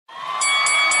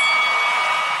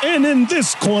And in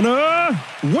this corner,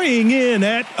 weighing in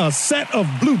at a set of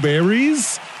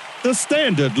blueberries, the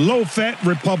standard low-fat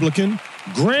Republican,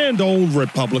 grand old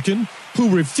Republican, who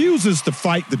refuses to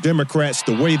fight the Democrats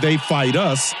the way they fight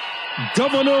us,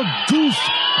 Governor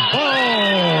Goofball.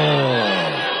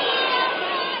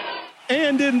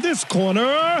 And in this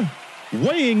corner,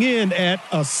 weighing in at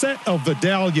a set of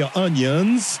Vidalia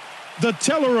onions, the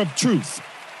teller of truth,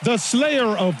 the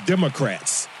slayer of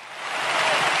Democrats.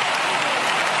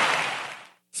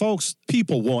 Folks,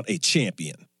 people want a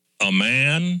champion. A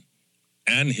man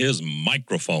and his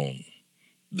microphone.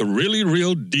 The really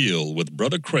real deal with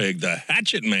Brother Craig, the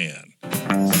Hatchet Man.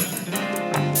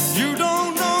 You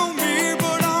don't know me,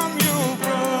 but I'm your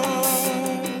brother.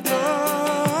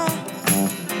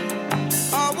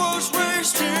 I was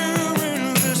raised here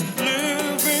in this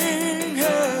living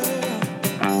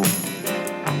hell.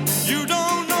 You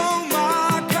don't know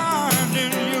my kind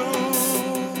in your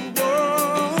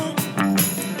world.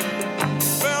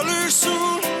 Fairly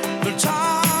soon, the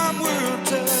time will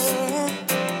tell.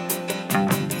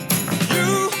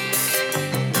 You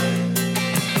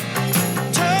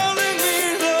telling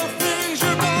me the things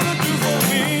you're gonna do for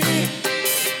me.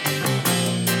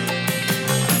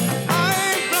 I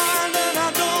ain't blind and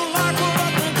I don't like what I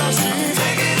think I see.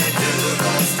 Taking it to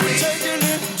the street. Taking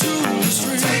it to the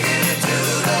street. Taking it to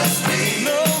the street.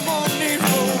 No more need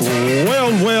for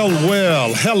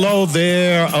Well. Hello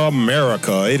there,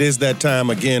 America. It is that time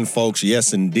again, folks.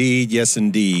 Yes, indeed. Yes,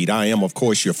 indeed. I am, of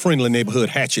course, your friendly neighborhood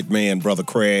Hatchet Man, Brother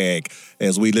Craig,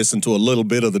 as we listen to a little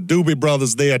bit of the Doobie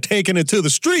Brothers there, taking it to the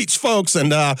streets, folks.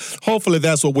 And hopefully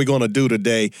that's what we're going to do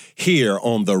today here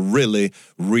on The Really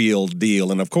Real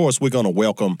Deal. And, of course, we're going to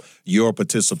welcome your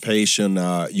participation,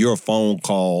 your phone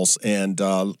calls, and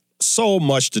so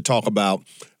much to talk about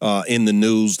in the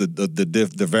news,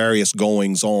 the various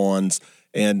goings-ons.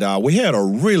 And we had a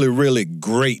really, really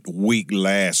great week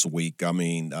last week. I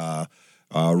mean,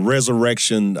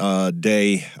 Resurrection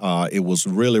Day, it was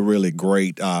really, really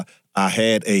great. I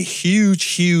had a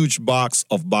huge box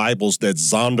of Bibles that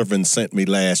Zondervan sent me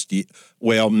last year.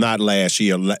 Well, not last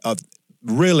year.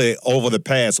 Really, over the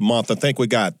past month, I think we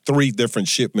got 3 different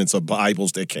shipments of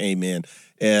Bibles that came in.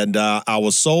 And I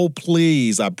was so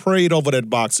pleased. I prayed over that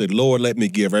box, said, Lord, let me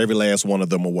give every last one of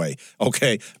them away.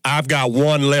 Okay, I've got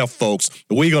one left, folks.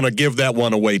 We're going to give that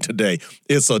one away today.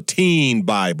 It's a teen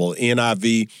Bible,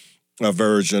 NIV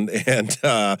version. And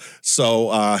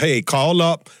so, hey, call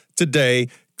up today.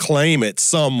 Claim it,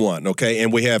 someone, okay?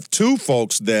 And we have 2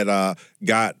 folks that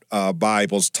got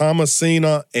Bibles,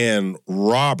 Thomasina and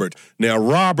Robert. Now,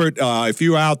 Robert, if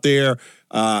you're out there,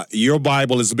 your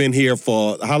Bible has been here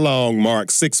for how long,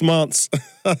 Mark? 6 months?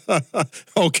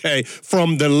 Okay,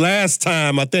 from the last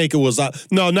time, I think it was,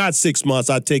 no, not 6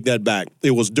 months, I take that back.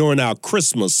 It was during our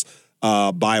Christmas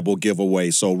Bible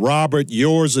giveaway. So, Robert,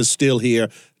 yours is still here.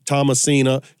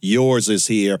 Thomasina, yours is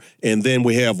here. And then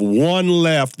we have one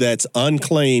left that's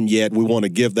unclaimed yet. We want to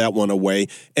give that one away.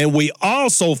 And we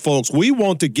also, folks, we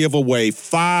want to give away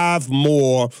 5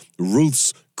 more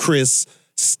Ruth's Chris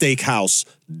Steakhouse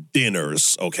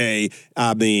dinners, okay?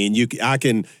 I mean, I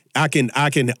can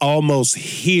almost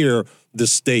hear the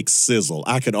steak sizzle.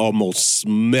 I can almost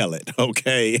smell it,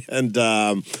 okay? And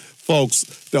folks,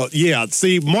 yeah,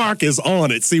 see, Mark is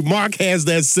on it. See, Mark has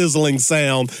that sizzling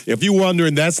sound. If you're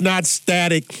wondering, that's not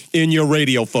static in your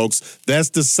radio, folks. That's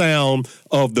the sound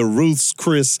of the Ruth's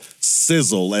Chris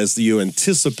sizzle as you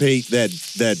anticipate that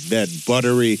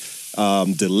buttery,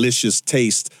 delicious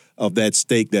taste of that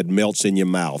steak that melts in your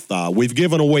mouth. We've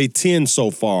given away 10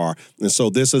 so far, and so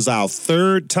this is our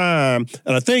 3rd time,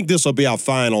 and I think this will be our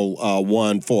final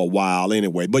one for a while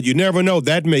anyway, but you never know.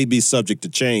 That may be subject to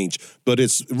change, but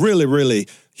it's really, really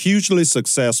hugely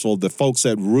successful. The folks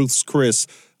at Ruth's Chris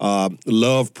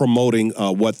love promoting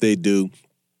what they do.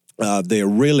 They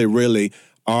really, really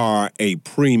are a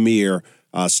premier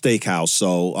steakhouse.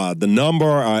 So the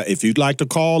number, if you'd like to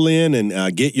call in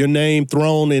and get your name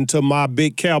thrown into my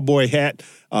big cowboy hat,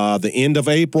 the end of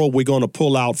April, we're going to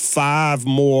pull out 5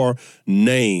 more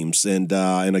names. And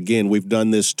again, we've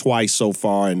done this twice so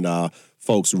far, and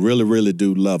folks really, really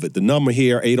do love it. The number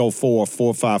here,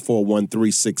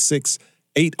 804-454-1366,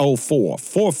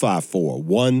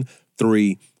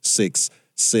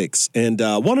 804-454-1366. And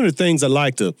one of the things I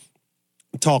like to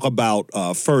talk about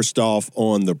first off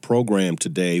on the program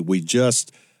today, we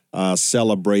just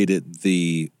celebrated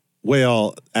we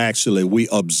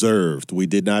observed. We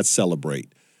did not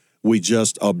celebrate. We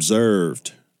just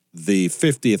observed the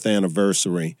 50th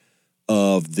anniversary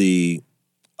of the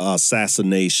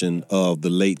assassination of the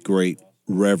late, great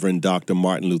Reverend Dr.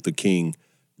 Martin Luther King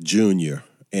Jr.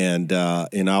 And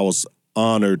I was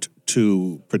honored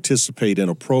to participate in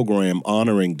a program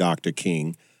honoring Dr.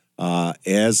 King.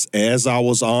 As I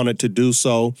was honored to do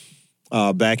so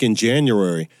back in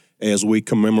January, as we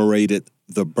commemorated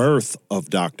the birth of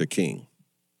Dr. King.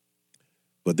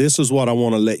 But this is what I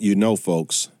want to let you know,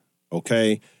 folks.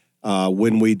 Okay,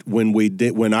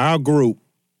 when our group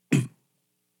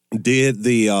did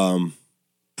the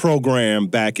program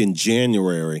back in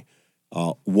January,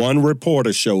 one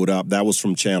reporter showed up. That was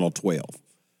from Channel 12.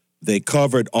 They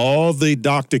covered all the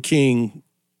Dr. King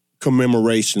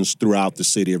commemorations throughout the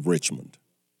city of Richmond.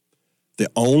 The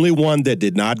only one that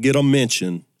did not get a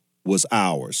mention was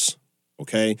ours,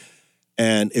 okay?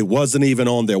 And it wasn't even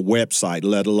on their website,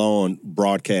 let alone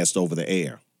broadcast over the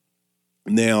air.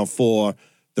 Now, for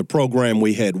the program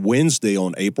we had Wednesday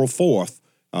on April 4th,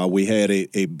 we had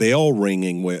a bell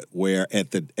ringing where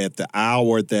at the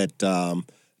hour that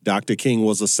Dr. King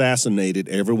was assassinated,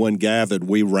 everyone gathered,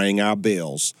 we rang our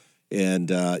bells. And,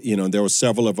 there were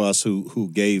several of us who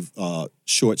gave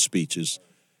short speeches.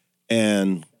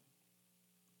 And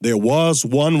there was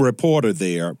one reporter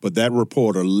there, but that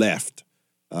reporter left,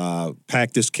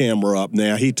 packed his camera up.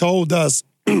 Now, he told us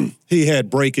he had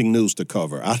breaking news to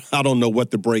cover. I don't know what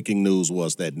the breaking news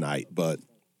was that night, but...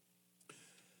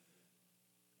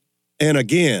 And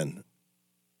again,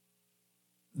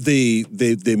 the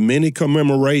many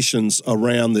commemorations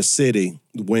around the city,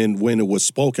 when it was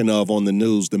spoken of on the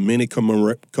news, the many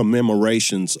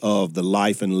commemorations of the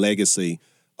life and legacy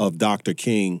of Dr.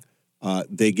 King,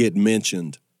 they get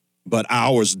mentioned, but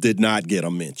ours did not get a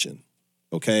mention,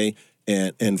 okay?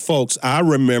 And folks, I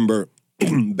remember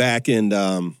back in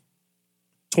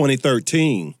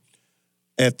 2013,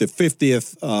 at the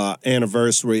 50th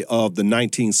anniversary of the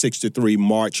 1963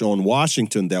 March on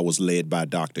Washington that was led by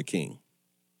Dr. King.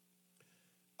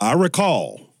 I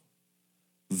recall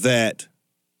that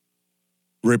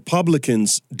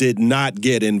Republicans did not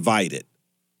get invited.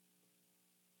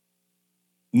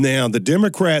 Now, the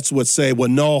Democrats would say, well,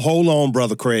 no, hold on,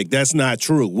 Brother Craig, that's not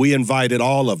true. We invited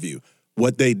all of you.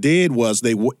 What they did was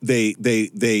they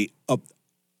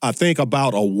I think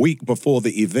about a week before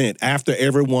the event, after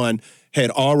everyone had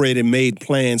already made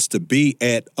plans to be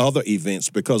at other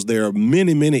events, because there are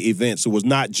many, many events. It was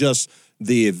not just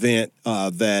the event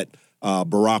that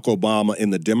Barack Obama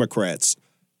and the Democrats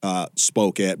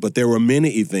spoke at, but there were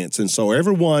many events. And so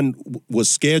everyone was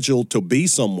scheduled to be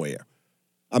somewhere.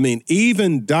 I mean,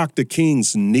 even Dr.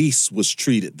 King's niece was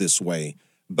treated this way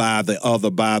by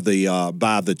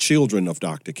the children of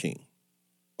Dr. King.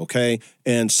 Okay?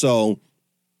 And so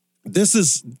this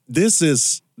is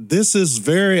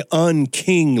very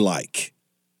un-King-like.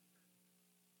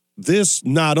 This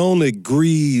not only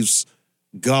grieves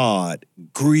God,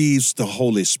 grieves the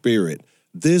Holy Spirit.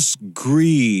 This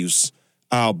grieves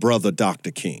our brother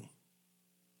Dr. King.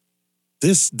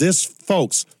 This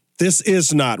folks, this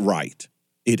is not right.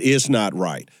 It is not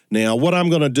right. Now, what I'm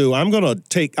going to do,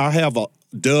 I have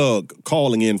Doug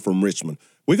calling in from Richmond.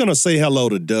 We're going to say hello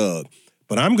to Doug,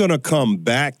 but I'm going to come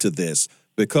back to this,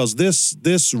 because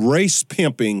this race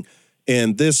pimping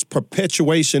and this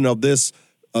perpetuation of this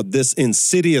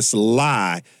insidious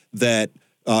lie that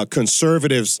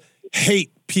conservatives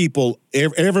hate people,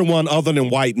 everyone other than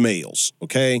white males,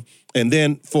 okay? And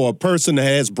then for a person that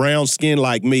has brown skin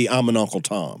like me, I'm an Uncle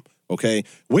Tom, okay?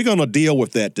 We're going to deal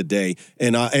with that today,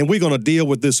 and we're going to deal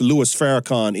with this Louis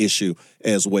Farrakhan issue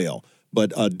as well.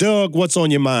 But Doug, what's on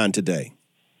your mind today?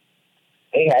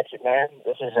 Hey, Hatchet, man.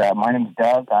 This is my name's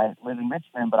Doug. I live in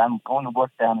Richmond, but I'm going to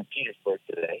work down in Petersburg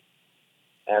today.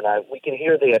 And we can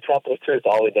hear the trumpet of truth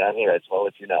all the way down here, as well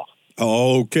as you know.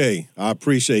 Okay. I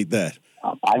appreciate that.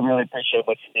 I really appreciate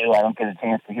what you do. I don't get a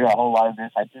chance to hear a whole lot of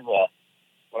this. I do when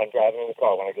I'm driving in the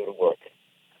car when I go to work.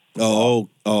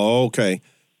 Okay.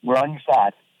 We're on your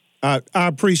side. I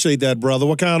appreciate that, brother.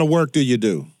 What kind of work do you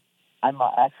do? I'm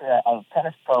actually a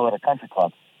tennis pro at a country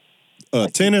club. A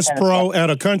tennis pro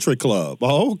at a country club.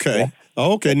 Oh, okay. Yeah.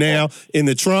 Okay. Now, in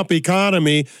the Trump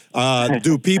economy,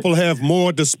 do people have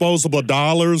more disposable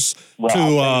dollars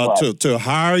to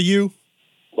hire you?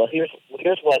 Well, here's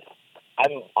what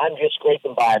I'm just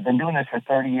scraping by. I've been doing this for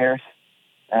 30 years,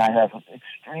 and I have an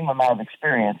extreme amount of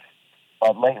experience.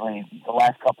 But lately, the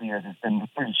last couple of years, it's been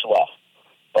pretty slow.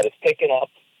 But it's picking up,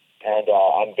 and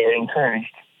I'm very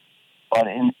encouraged. But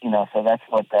so that's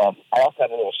what I also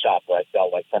have a little shop where I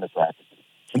sell like tennis rackets.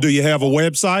 Do you have a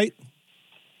website?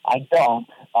 I don't.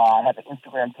 I have an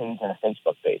Instagram page and a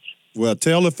Facebook page. Well,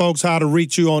 tell the folks how to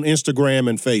reach you on Instagram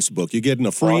and Facebook. You're getting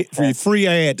a free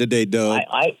ad today, Doug.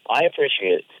 I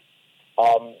appreciate it.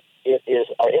 It is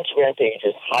our Instagram page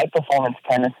is High Performance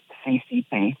Tennis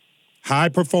CCP. High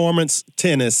Performance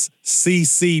Tennis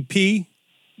CCP.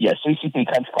 Yeah, CCP,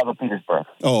 Country Club of Petersburg.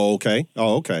 Oh, okay.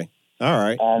 All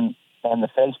right. And the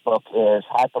Facebook is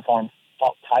High Performance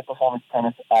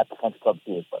Tennis at the Country Club of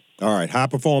Petersburg. All right. High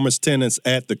Performance Tennis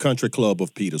at the Country Club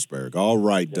of Petersburg. All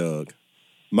right, Doug.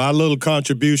 My little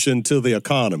contribution to the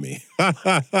economy. But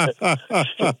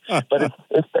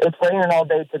it's raining all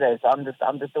day today, so I'm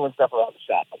just doing stuff around the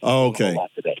shop. Okay.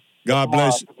 Today. God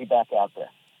bless you. To be back out there.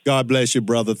 God bless you,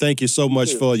 brother. Thank you so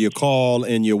much for your call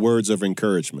and your words of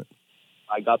encouragement.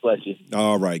 All right, God bless you.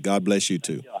 All right. God bless you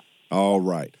too. All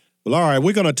right. Well, all right.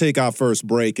 We're going to take our first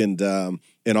break, and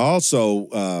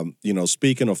also,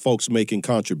 speaking of folks making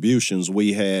contributions,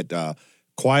 we had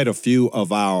quite a few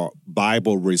of our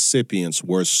Bible recipients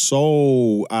were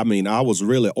I was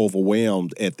really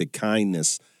overwhelmed at the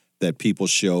kindness that people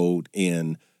showed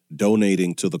in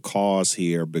donating to the cause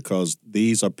here, because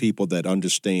these are people that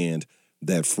understand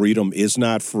that freedom is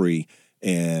not free,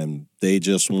 and they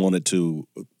just wanted to,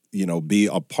 be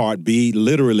a part, be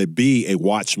a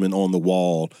watchman on the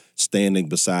wall standing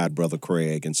beside Brother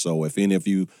Craig. And so if any of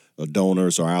you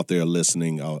donors are out there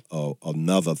listening,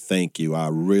 another thank you. I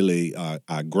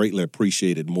greatly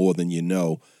appreciate it more than you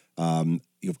know.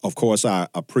 Of course, I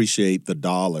appreciate the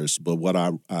dollars, but what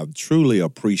I truly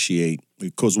appreciate,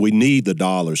 because we need the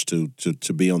dollars to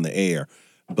be on the air,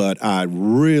 but I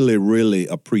really, really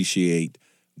appreciate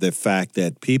the fact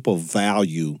that people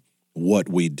value what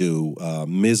we do.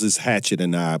 Mrs. Hatchet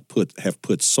and I have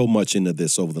put so much into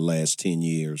this over the last 10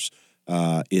 years.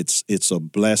 It's a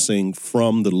blessing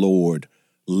from the Lord,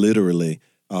 literally,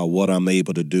 what I'm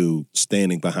able to do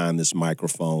standing behind this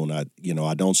microphone. I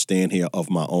don't stand here of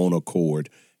my own accord.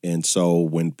 And so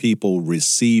when people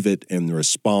receive it and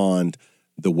respond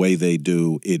the way they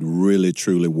do, it really,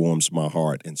 truly warms my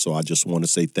heart. And so I just want to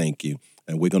say thank you.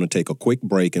 And we're going to take a quick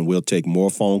break, and we'll take more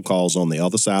phone calls on the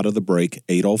other side of the break,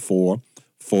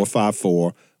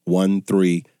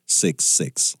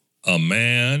 804-454-1366. A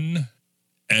man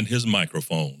and his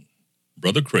microphone.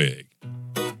 Brother Craig.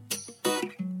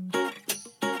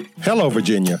 Hello,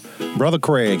 Virginia. Brother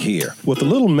Craig here with a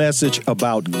little message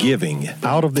about giving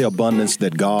out of the abundance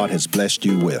that God has blessed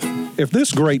you with. If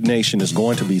this great nation is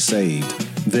going to be saved,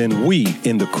 then we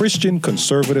in the Christian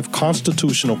Conservative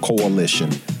Constitutional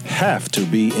Coalition have to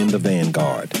be in the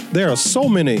vanguard. There are so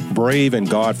many brave and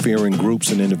God-fearing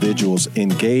groups and individuals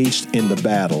engaged in the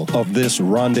battle of this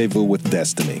rendezvous with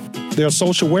destiny. There are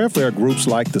social welfare groups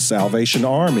like the Salvation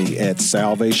Army at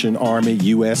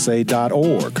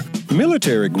salvationarmyusa.org.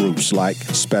 Military groups like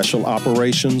Special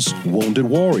Operations Wounded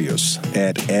Warriors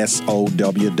at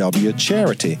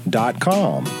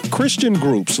SOWWcharity.com. Christian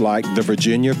groups like the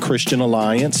Virginia Christian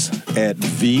Alliance at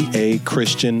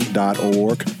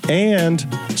vachristian.org and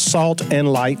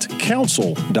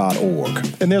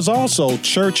saltandlightcouncil.org. And there's also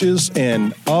churches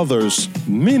and others,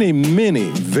 many,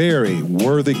 many very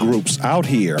worthy groups out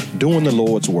here doing the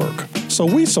Lord's work. So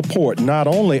we support not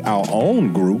only our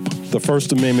own group, the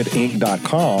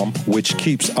FirstAmendmentInc.com, which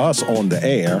keeps us on the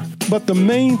air, but the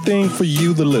main thing for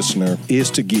you, the listener,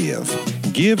 is to give.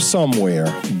 Give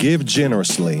somewhere, give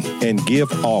generously, and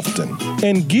give often.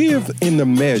 And give in the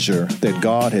measure that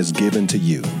God has given to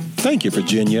you. Thank you,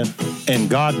 Virginia, and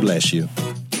God bless you.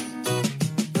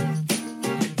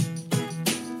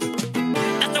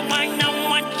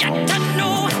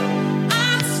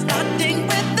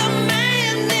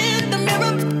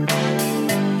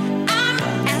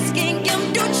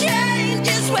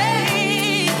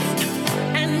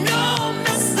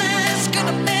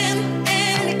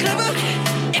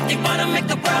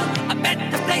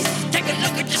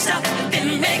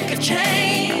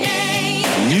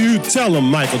 Tell him,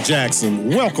 Michael Jackson.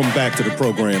 Welcome back to the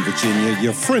program, Virginia.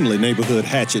 Your friendly neighborhood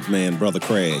hatchet man, Brother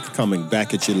Craig, coming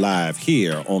back at you live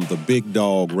here on the Big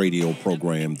Dog radio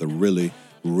program, The Really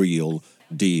Real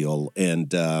Deal. And,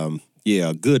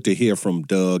 good to hear from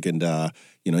Doug and,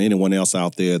 anyone else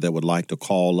out there that would like to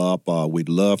call up. We'd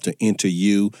love to enter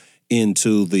you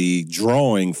into the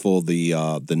drawing for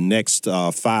the next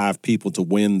 5 people to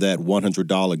win that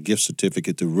 $100 gift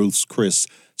certificate to Ruth's Chris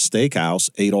Steakhouse.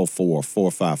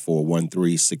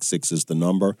 804-454-1366 is the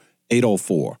number.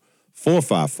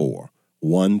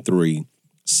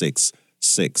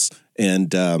 804-454-1366. And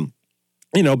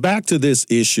back to this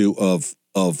issue of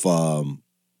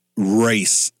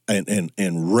race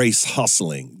and race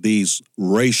hustling, these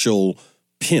racial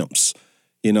pimps.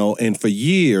 And for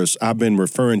years, I've been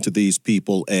referring to these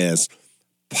people as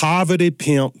poverty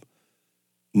pimp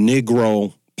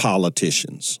Negro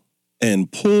politicians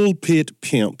and pulpit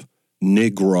pimp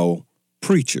Negro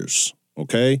preachers,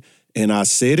 okay? And I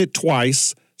said it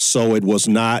twice, so I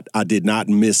did not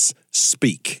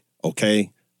misspeak,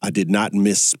 okay? I did not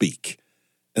misspeak.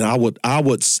 And I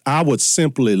would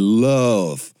simply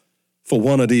love for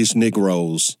one of these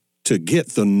Negroes to get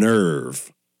the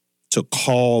nerve to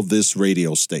call this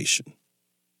radio station.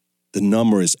 The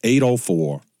number is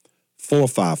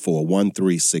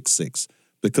 804-454-1366,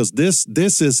 because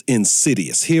this is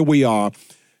insidious. Here we are.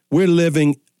 We're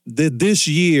living, this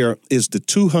year is the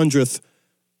 200th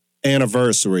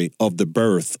anniversary of the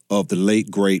birth of the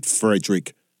late, great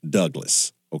Frederick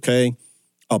Douglass, okay?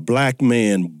 A black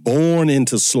man born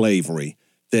into slavery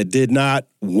that did not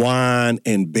whine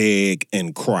and beg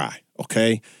and cry,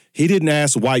 okay? He didn't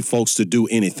ask white folks to do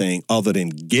anything other than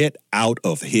get out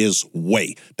of his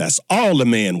way. That's all the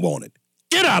man wanted.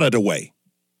 Get out of the way.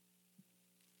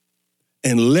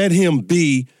 And let him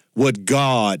be what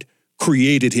God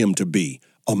created him to be,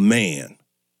 a man,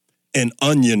 an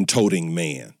onion-toting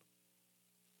man.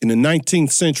 In the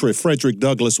 19th century, Frederick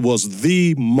Douglass was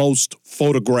the most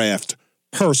photographed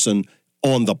person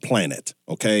on the planet,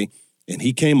 okay? And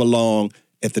he came along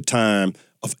at the time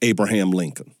of Abraham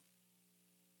Lincoln,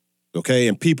 okay?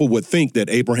 And people would think that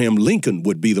Abraham Lincoln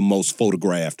would be the most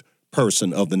photographed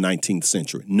person of the 19th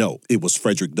century. No, it was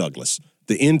Frederick Douglass.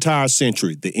 The entire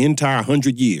century, the entire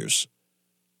 100 years,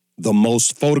 the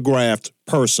most photographed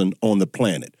person on the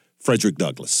planet, Frederick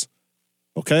Douglass,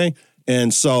 okay?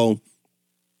 And so,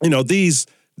 you know, these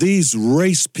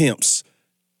race pimps,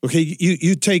 okay,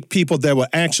 you take people that were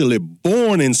actually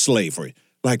born in slavery,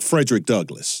 like Frederick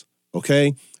Douglass,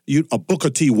 okay? A Booker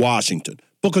T. Washington.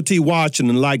 Booker T.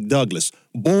 Washington, like Douglass,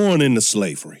 born into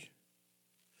slavery.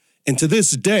 And to this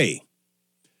day,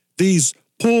 these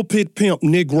pulpit pimp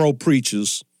Negro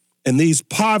preachers and these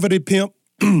poverty pimp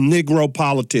Negro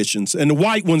politicians, and the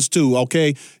white ones too,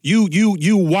 okay?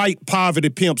 You white poverty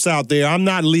pimps out there, I'm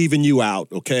not leaving you out,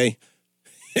 okay?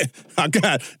 I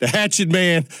got the Hatchet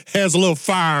Man has a little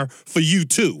fire for you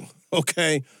too,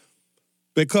 okay?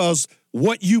 Because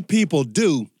what you people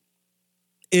do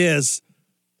is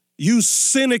you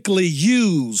cynically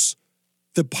use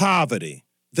the poverty,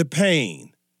 the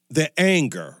pain, the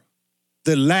anger,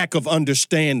 the lack of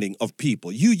understanding of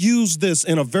people. You use this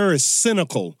in a very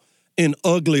cynical and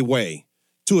ugly way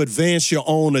to advance your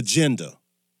own agenda,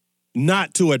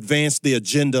 not to advance the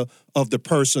agenda of the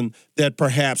person that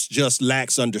perhaps just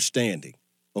lacks understanding,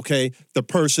 okay? The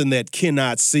person that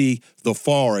cannot see the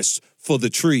forest for the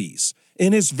trees.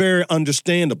 And it's very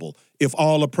understandable if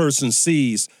all a person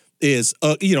sees is,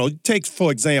 take, for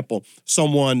example,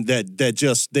 someone that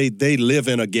just, they live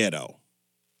in a ghetto.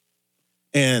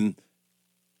 And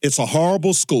it's a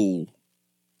horrible school.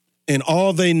 And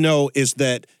all they know is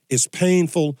that it's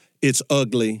painful, it's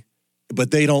ugly, but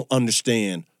they don't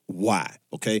understand why,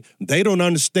 okay? They don't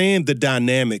understand the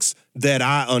dynamics that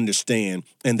I understand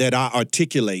and that I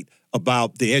articulate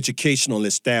about the educational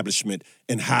establishment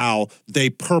and how they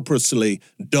purposely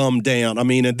dumb down. I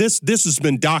mean, and this has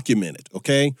been documented,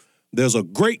 okay? There's a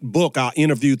great book. I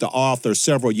interviewed the author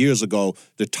several years ago.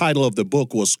 The title of the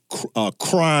book was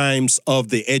Crimes of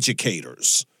the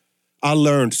Educators. I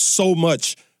learned so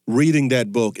much reading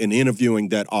that book and interviewing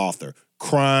that author,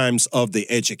 Crimes of the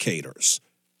Educators.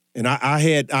 And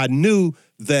I knew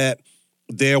that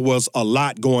there was a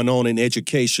lot going on in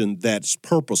education that's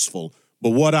purposeful.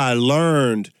 But what I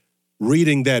learned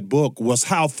reading that book was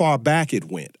how far back it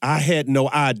went. I had no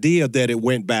idea that it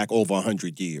went back over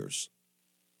 100 years.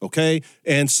 Okay?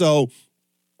 And so,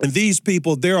 and these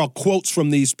people, there are quotes from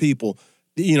these people,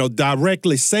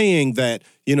 directly saying that,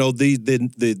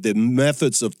 the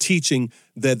methods of teaching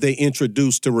that they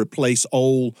introduced to replace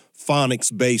old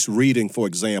phonics-based reading, for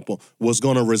example, was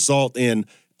going to result in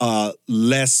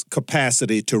less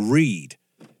capacity to read.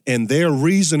 And their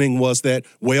reasoning was that,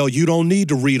 well, you don't need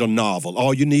to read a novel.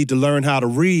 All you need to learn how to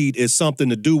read is something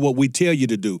to do what we tell you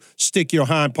to do. Stick your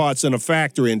hind parts in a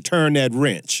factory and turn that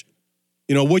wrench.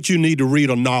 What you need to read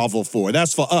a novel for.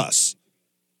 That's for us.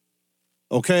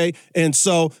 Okay? And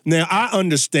so now I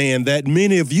understand that.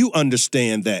 Many of you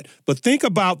understand that. But think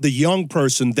about the young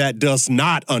person that does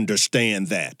not understand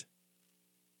that.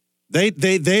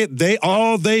 They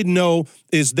all they know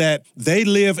is that they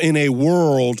live in a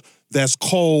world that's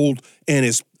cold and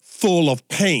is full of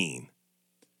pain.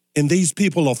 And these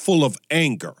people are full of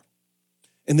anger.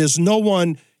 And there's no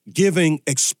one giving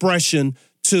expression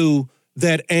to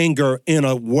that anger in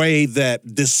a way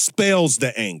that dispels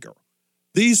the anger.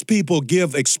 These people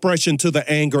give expression to the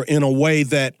anger in a way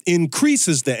that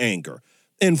increases the anger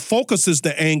and focuses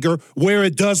the anger where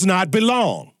it does not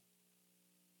belong.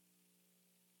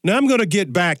 Now, I'm going to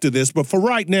get back to this, but for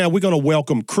right now, we're going to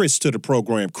welcome Chris to the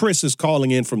program. Chris is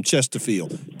calling in from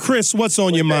Chesterfield. Chris, what's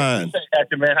on your mind?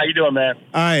 Hatchet, man. How you doing, man?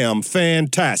 I am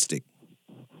fantastic.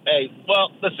 Hey,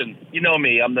 well, listen. You know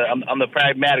me. I'm the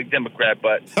pragmatic Democrat,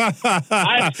 but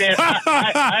I understand.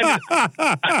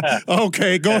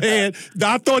 Okay, go ahead.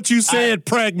 I thought you said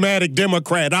pragmatic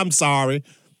Democrat. I'm sorry.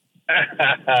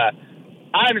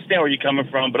 I understand where you're coming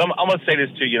from, but I'm going to say this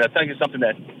to you, and I think it's something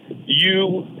that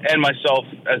you and myself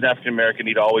as an African American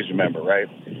need to always remember, right?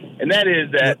 And that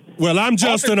is that. Well, I'm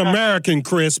just an American,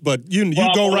 Chris, but you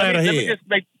go right ahead. Let me just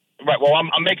make. Right. Well,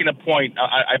 I'm making a point.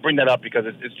 I bring that up because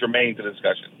it's germane to the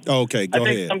discussion. Okay, go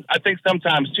ahead. I think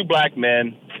sometimes two black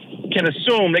men can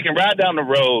assume they can ride down the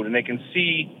road and they can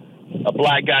see a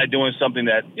black guy doing something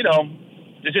that,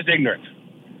 is just ignorant,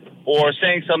 or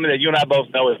saying something that you and I both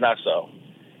know is not so.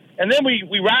 And then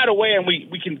we ride away and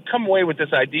we can come away with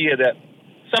this idea that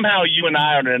somehow you and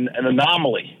I are an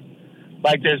anomaly.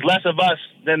 Like there's less of us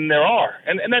than there are.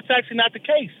 And that's actually not the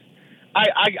case.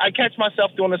 I catch myself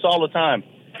doing this all the time.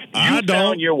 You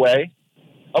found your way.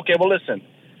 Okay, well, listen.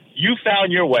 You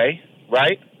found your way,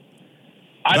 right?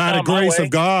 By the grace of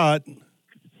God.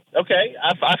 Okay,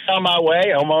 I found my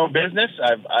way. I own my own business.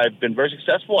 I've been very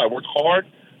successful. I worked hard.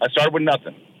 I started with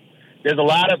nothing. There's a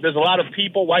lot of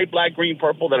people, white, black, green,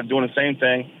 purple, that are doing the same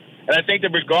thing. And I think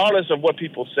that regardless of what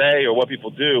people say or what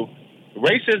people do,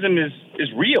 racism is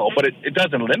real, but it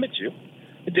doesn't limit you.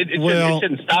 It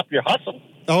shouldn't stop your hustle.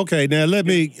 Okay, now let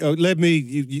me.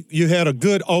 You had a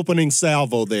good opening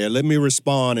salvo there. Let me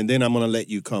respond, and then I'm going to let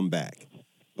you come back.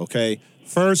 Okay.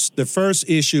 The first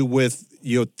issue with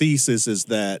your thesis is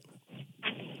that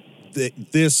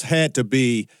this had to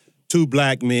be two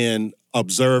black men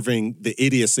observing the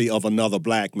idiocy of another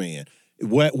black man,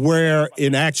 where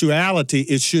in actuality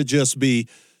it should just be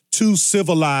two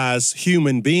civilized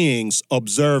human beings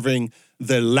observing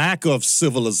the lack of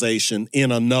civilization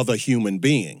in another human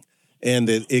being. And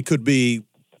it could be,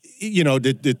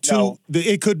 the two. No.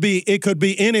 It could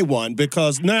be anyone,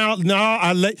 because now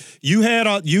you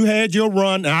had your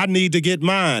run. And I need to get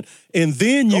mine, and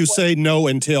then you say no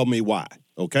and tell me why.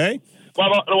 Okay.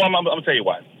 Well, I'm gonna tell you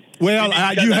why. Well,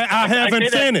 I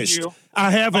haven't finished. I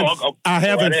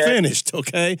haven't finished.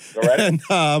 Okay. Go right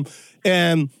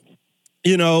and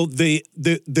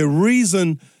the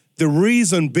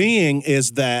reason being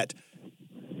is that.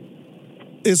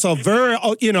 It's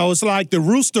it's like the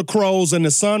rooster crows and the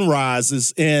sun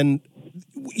rises, and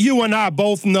you and I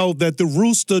both know that the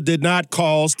rooster did not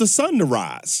cause the sun to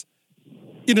rise.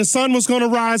 The sun was going to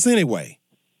rise anyway,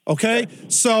 okay?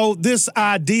 So this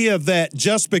idea that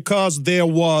just because there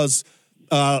was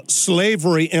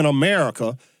slavery in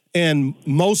America, and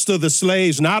most of the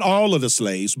slaves, not all of the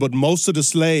slaves, but most of the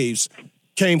slaves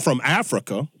came from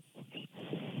Africa,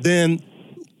 then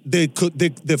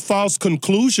the false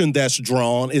conclusion that's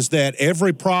drawn is that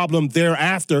every problem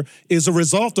thereafter is a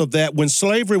result of that, when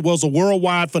slavery was a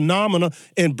worldwide phenomenon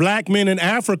and black men in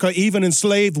Africa even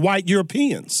enslaved white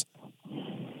Europeans.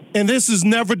 And this is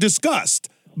never discussed.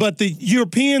 But the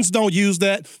Europeans don't use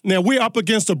that. Now, we're up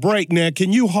against a break now.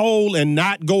 Can you hold and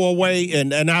not go away,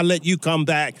 and I'll let you come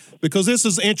back? Because this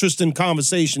is interesting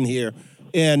conversation here.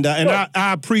 And I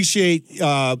appreciate,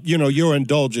 your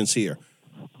indulgence here.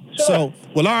 Sure. So,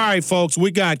 well, all right, folks,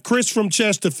 we got Chris from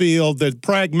Chesterfield, the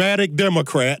pragmatic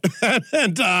Democrat,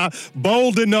 and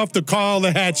bold enough to call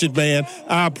the Hatchet Man.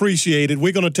 I appreciate it.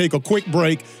 We're going to take a quick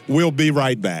break. We'll be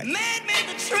right back. Man made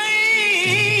the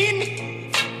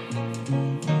train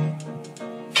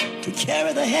to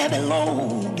carry the heavy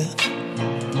load.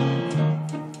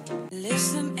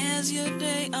 Listen as your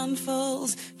day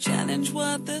unfolds. Challenge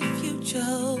what the future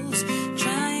holds.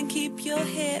 Try and keep your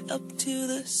head up to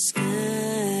the sky.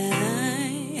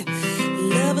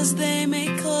 Lovers, they may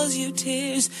cause you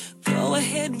tears. Go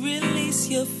ahead, release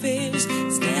your fears.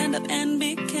 Stand up and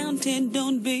be counted.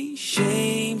 Don't be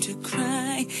ashamed to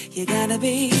cry. You gotta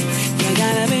be bad. You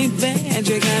gotta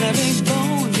be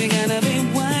bold. You gotta be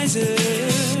wiser.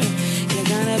 You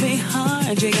gotta be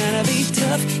hard. You gotta be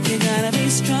tough. You gotta be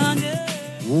stronger.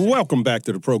 Welcome back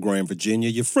to the program, Virginia.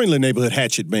 Your friendly neighborhood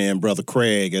Hatchet Man, Brother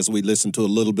Craig, as we listen to a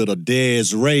little bit of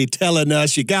Des Ray telling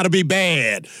us you got to be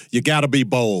bad, you got to be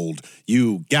bold,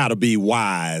 you got to be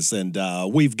wise. And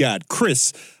we've got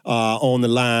Chris on the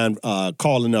line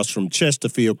calling us from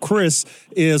Chesterfield. Chris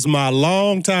is my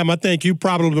longtime, I think you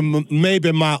probably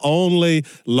maybe my only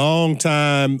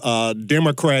longtime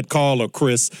Democrat caller,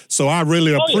 Chris. So I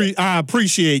really I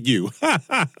appreciate you.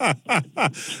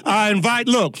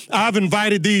 I've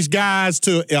invited these guys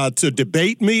to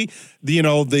debate me.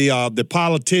 The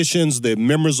politicians, the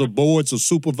members of boards of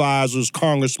supervisors,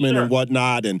 congressmen, and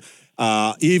whatnot, and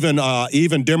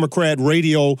even Democrat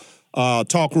radio.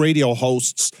 Talk radio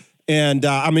hosts. And,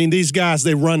 these guys,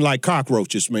 they run like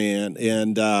cockroaches, man.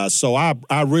 And so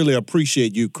I really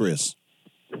appreciate you, Chris.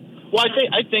 Well,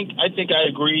 I think I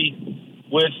agree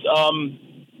with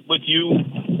you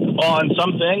on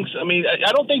some things. I mean,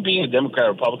 I don't think being a Democrat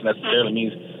or Republican necessarily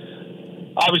means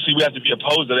obviously we have to be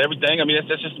opposed to everything. I mean,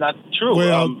 that's just not true.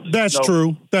 Well, that's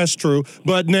true. That's true.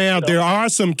 But now there are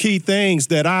some key things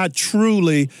that I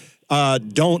truly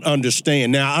don't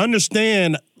understand. Now, I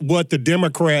understand what the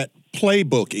Democrat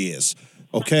playbook is,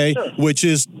 okay, Sure. which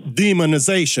is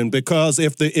demonization, because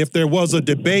if there was a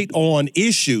debate on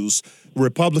issues,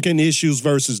 Republican issues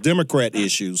versus Democrat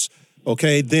issues,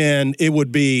 okay, then it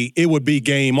would be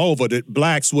game over. That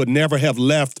blacks would never have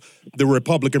left the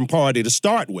Republican Party to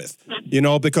start with,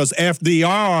 because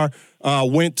FDR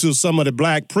went to some of the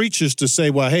black preachers to say,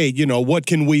 well, hey, what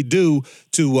can we do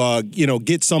to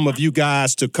get some of you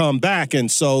guys to come back?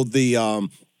 And so the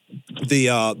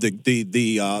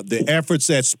efforts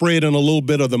at spreading a little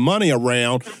bit of the money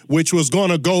around, which was going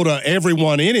to go to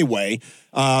everyone anyway,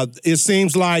 it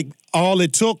seems like all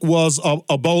it took was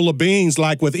a bowl of beans,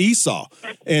 like with Esau,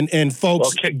 and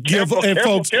folks careful,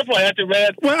 Hatchet,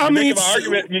 man. Well, I mean,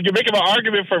 you're making an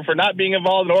argument for not being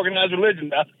involved in organized religion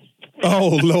now.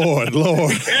 Oh, Lord.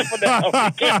 Be careful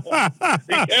now. Be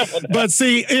careful now. But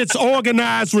see, it's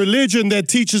organized religion that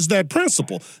teaches that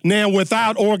principle. Now,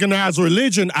 without organized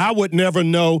religion, I would never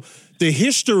know the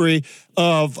history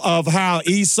of how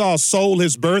Esau sold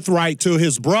his birthright to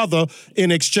his brother in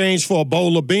exchange for a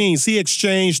bowl of beans. He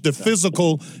exchanged the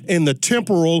physical and the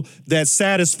temporal that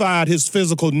satisfied his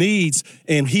physical needs,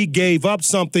 and he gave up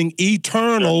something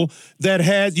eternal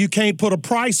that you can't put a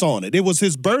price on it. It was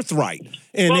his birthright.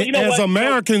 And as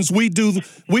Americans, we do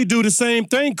the same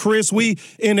thing, Chris. We,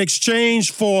 in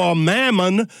exchange for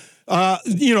mammon,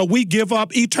 we give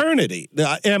up eternity.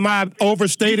 Am I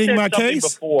overstating my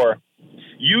case? Before.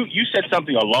 You said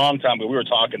something a long time ago. We were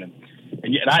talking, and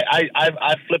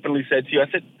I flippantly said to you, I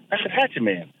said, Hatchet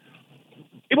man,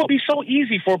 it would be so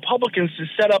easy for Republicans to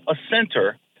set up a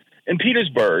center in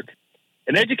Petersburg,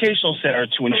 an educational center,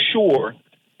 to ensure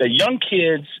that young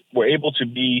kids were able to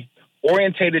be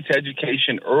orientated to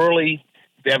education early.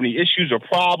 If they have any issues or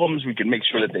problems, we can make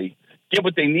sure that they get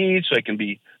what they need so they can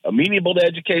be amenable to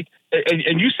educate.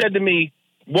 And you said to me,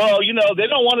 well, they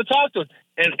don't want to talk to us.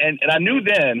 And I knew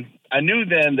then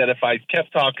that if I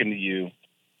kept talking to you,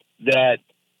 that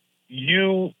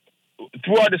you,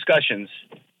 through our discussions,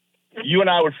 you and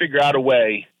I would figure out a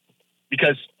way,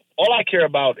 because all I care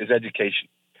about is education.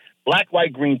 Black,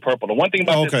 white, green, purple. The one thing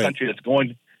about this country that's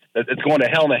going to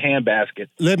hell in a handbasket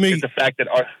is the fact that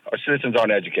our citizens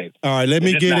aren't educated. All right, let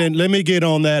me get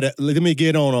on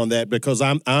that because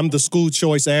I'm the school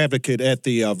choice advocate at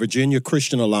the Virginia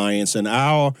Christian Alliance, and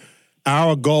our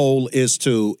goal is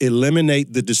to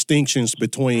eliminate the distinctions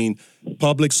between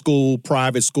public school,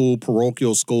 private school,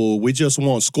 parochial school. We just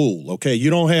want school. Okay,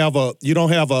 you don't have a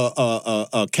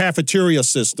cafeteria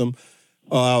system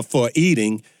for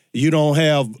eating. You don't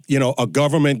have, a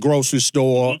government grocery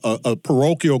store, a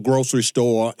parochial grocery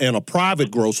store, and a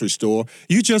private grocery store.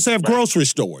 You just have grocery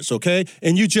stores, okay?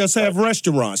 And you just have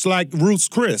restaurants like Ruth's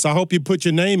Chris. I hope you put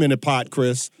your name in the pot,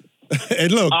 Chris.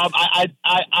 And look, I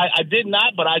did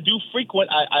not, but I do frequent.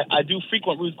 I do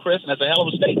frequent Ruth Chris, and that's a hell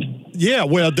of a steak. Yeah,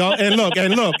 well done. And look,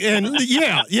 you're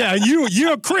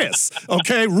Chris,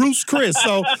 okay, Ruth's Chris.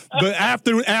 So, but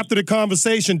after the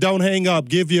conversation, don't hang up.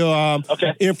 Give your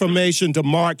information to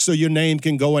Mark so your name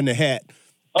can go in the hat.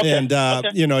 Okay. And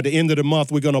at the end of the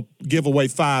month, we're gonna give away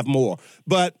 5 more.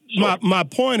 But my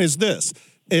point is this: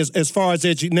 as far as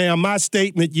now, my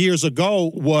statement years ago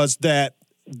was that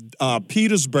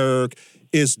Petersburg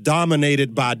is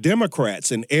dominated by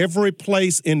Democrats, and every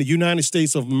place in the United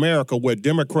States of America where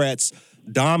Democrats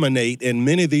dominate, and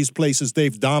many of these places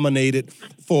they've dominated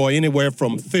for anywhere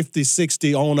from 50,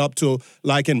 60 on up to,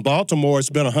 like in Baltimore, it's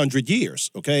been 100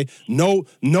 years, okay? No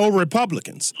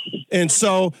Republicans. And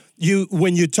so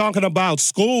when you're talking about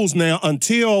schools now,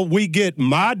 until we get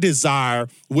my desire,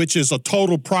 which is a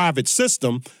total private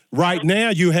system, right now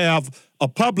you have a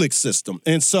public system.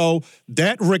 And so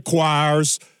that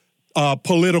requires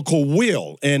political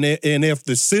will. And if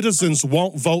the citizens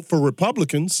won't vote for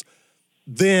Republicans,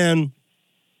 then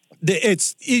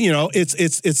it's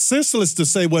senseless to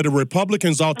say, well, the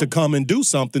Republicans ought to come and do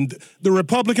something. The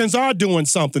Republicans are doing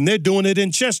something. They're doing it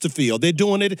in Chesterfield. They're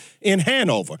doing it in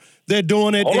Hanover. They're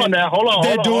doing it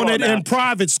They're doing it in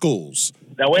private schools.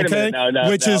 Now, wait a minute.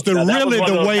 Which is the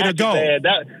way to go.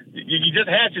 You just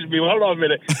hatched me. Hold on a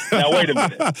minute. Now, wait a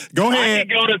minute. Go ahead.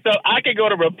 I can go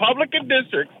to Republican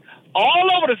districts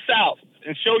all over the South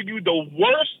and show you the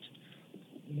worst,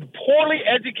 poorly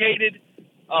educated,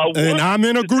 and I'm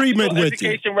in agreement with you.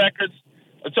 Education records.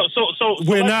 So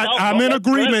I'm in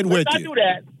agreement with you. Let's not do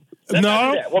that. Let's no,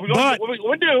 not do that. What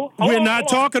we do? We're not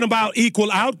talking about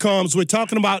equal outcomes. We're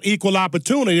talking about equal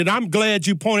opportunity. And I'm glad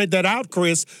you pointed that out,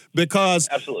 Chris, because,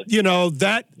 Absolutely. you know,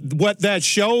 what that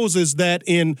shows is that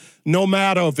in no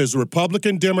matter if it's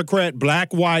Republican, Democrat,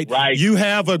 black, white, Right. you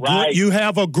have a Right. you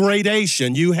have a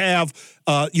gradation. You have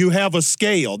a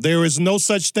scale. There is no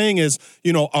such thing as,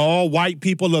 you know, all white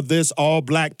people are this, all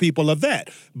black people are that.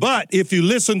 But if you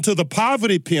listen to the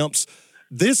poverty pimps,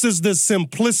 this is the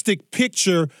simplistic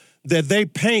picture that they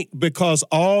paint because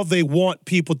all they want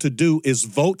people to do is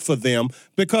vote for them.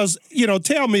 Because, you know,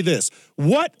 tell me this,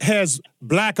 what has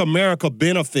black America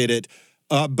benefited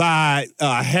by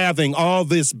having all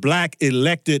this black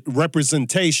elected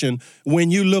representation when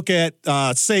you look at,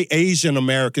 say, Asian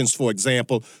Americans, for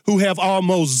example, who have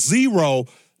almost zero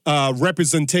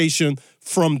representation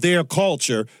from their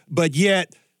culture, but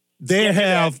yet they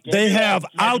have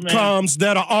outcomes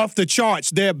that are off the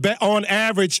charts. They're on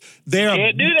average. You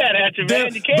can't do that, Hatchet,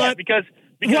 man. You can't because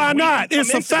why not?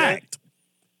 It's a fact.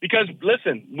 Because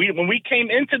listen, when we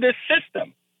came into this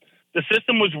system, the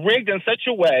system was rigged in such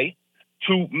a way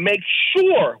to make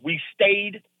sure we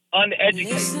stayed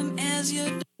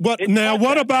uneducated.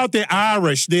 What about the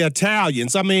Irish, the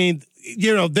Italians? I mean,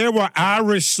 you know, there were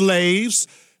Irish slaves.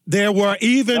 There were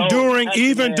during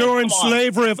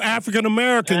slavery of African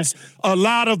Americans, a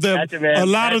lot of them.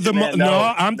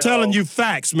 I'm telling you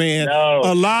facts, man.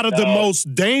 A lot of the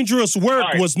most dangerous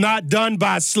work was not done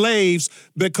by slaves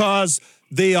because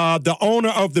the owner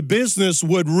of the business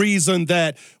would reason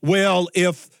that, well,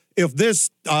 if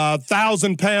this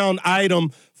 1,000-pound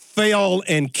item fell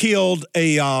and killed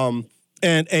an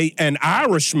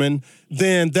Irishman,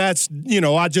 then that's, you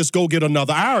know, I just go get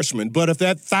another Irishman. But if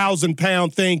that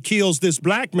 1,000-pound thing kills this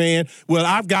black man, well,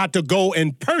 I've got to go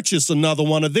and purchase another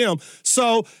one of them.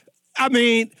 So, I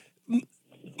mean,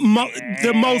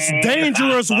 the most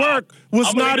dangerous work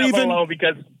was not even.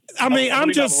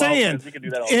 I'm just saying,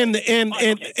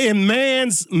 in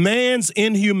man's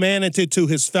inhumanity to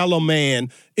his fellow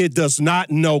man, it does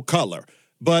not know color.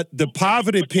 But the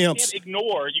poverty pimps. You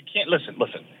can't listen.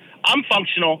 I'm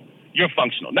functional. You're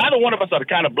functional. Neither one of us are the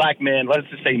kind of black men, let's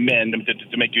just say men,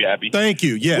 to make you happy. Thank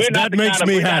you. Yes, that makes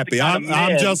me happy.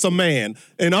 I'm just a man.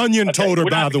 An onion toter,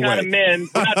 by the way. We're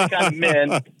not the kind of men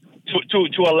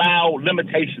to allow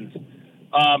limitations.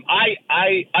 I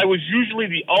was usually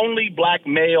the only black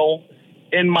male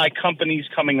in my companies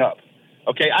coming up.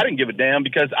 Okay, I didn't give a damn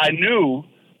because I knew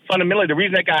fundamentally the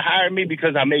reason that guy hired me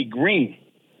because I made green.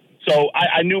 So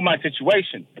I knew my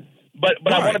situation. But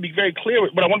right. I want to be very clear.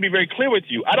 But I want to be very clear with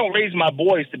you. I don't raise my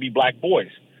boys to be black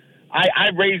boys. I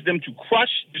raise them to crush,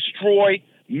 destroy,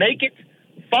 make it,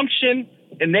 function,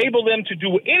 enable them to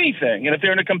do anything. And if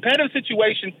they're in a competitive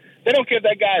situation, they don't care if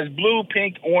that guy is blue,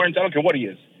 pink, orange. I don't care what he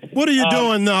is. What are you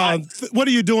doing? What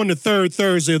are you doing the third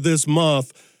Thursday of this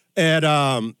month at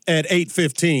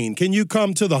 8:15? Can you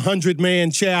come to the 100-man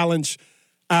challenge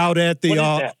out at the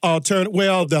alternative?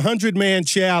 Well, the 100-man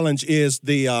challenge is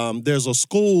there's a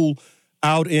school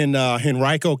out in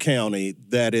Henrico County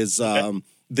that is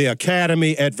the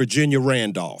Academy at Virginia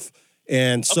Randolph,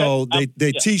 and so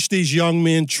they teach these young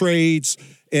men trades.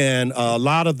 And a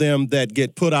lot of them that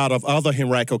get put out of other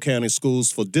Henrico County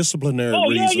schools for disciplinary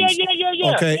reasons.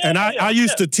 Okay, I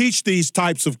used to teach these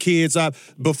types of kids.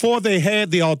 Before they had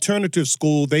the alternative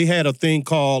school, they had a thing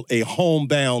called a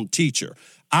homebound teacher.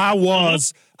 I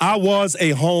was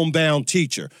a homebound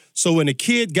teacher. So when a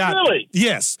kid got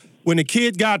when a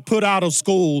kid got put out of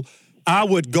school, I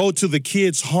would go to the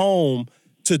kid's home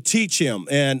to teach him.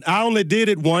 And I only did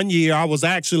it 1 year. I was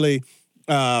actually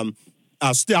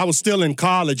I was still in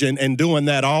college and doing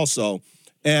that also.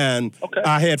 And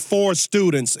I had 4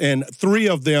 students, and 3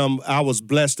 of them I was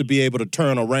blessed to be able to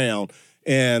turn around.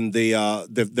 And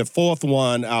the fourth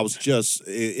one, I was just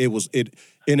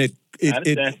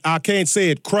I can't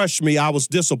say it crushed me. I was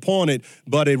disappointed,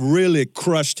 but it really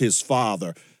crushed his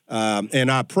father. And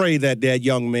I pray that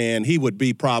young man, he would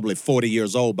be probably 40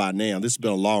 years old by now. This has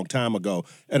been a long time ago.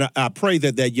 And I pray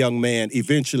that young man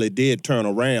eventually did turn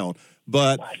around.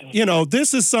 But, you know,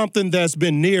 this is something that's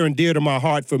been near and dear to my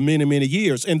heart for many, many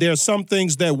years. And there are some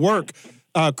things that work,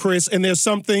 Chris, and there's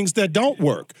some things that don't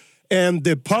work. And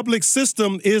the public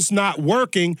system is not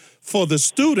working for the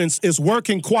students. It's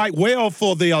working quite well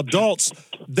for the adults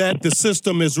that the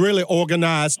system is really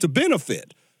organized to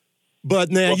benefit. But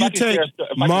now you take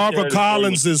Marva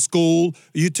Collins' school,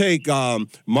 you take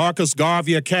Marcus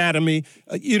Garvey Academy,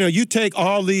 you take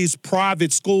all these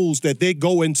private schools that they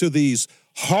go into these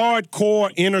hardcore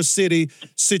inner city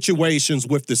situations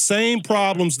with the same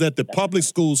problems that the public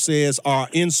school says are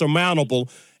insurmountable.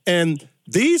 And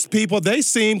these people, they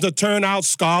seem to turn out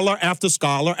scholar after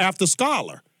scholar after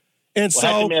scholar. And Well, so,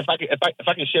 Hatchet, man, if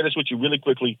I can share this with you really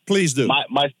quickly, please do.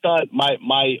 My son,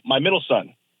 my middle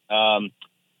son,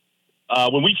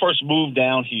 when we first moved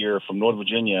down here from Northern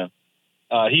Virginia,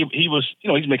 he was, he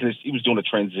was doing a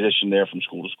transition there from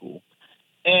school to school.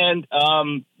 And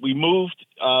we moved.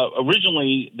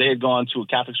 Originally, they had gone to a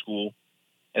Catholic school,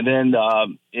 and then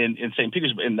in St.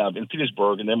 Petersburg, in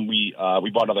Petersburg, and then we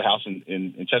bought another house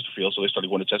in Chesterfield, so they started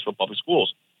going to Chesterfield Public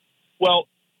Schools. Well,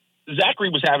 Zachary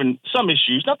was having some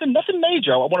issues, nothing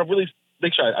major. I want to really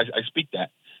make sure I speak that.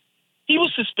 He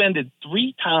was suspended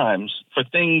 3 times for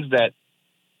things that,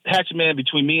 Hatchet man,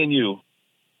 between me and you,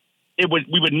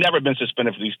 we would never have been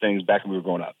suspended for these things back when we were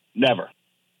growing up. Never.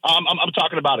 I'm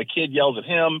talking about a kid yells at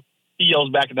him. He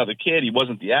yells back at another kid. He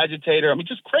wasn't the agitator. I mean,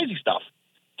 just crazy stuff.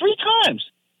 3 times.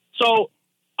 So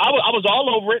I was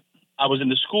all over it. I was in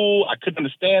the school. I couldn't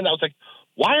understand. I was like,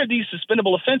 why are these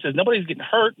suspendable offenses? Nobody's getting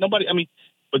hurt. Nobody, I mean,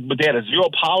 but they had a zero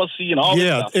policy and all this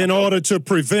stuff. Yeah, in order to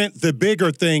prevent the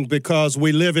bigger thing, because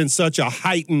we live in such a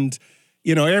heightened,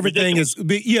 everything is,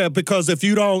 because if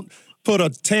you don't put a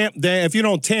tamp down, if you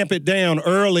don't tamp it down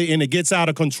early and it gets out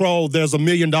of control, there's $1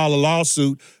 million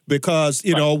lawsuit because,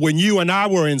 when you and I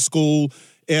were in school,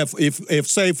 if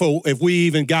we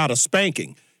even got a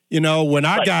spanking, when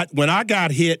I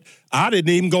got hit, I didn't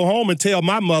even go home and tell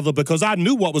my mother because I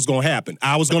knew what was going to happen.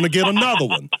 I was going to get another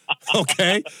one.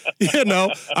 Okay.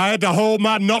 I had to hold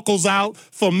my knuckles out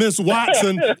for Miss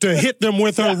Watson to hit them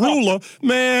with her ruler.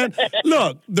 Man,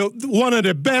 look, one of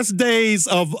the best days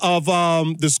of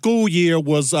the school year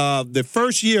was the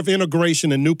first year of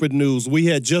integration in Newport News. We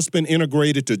had just been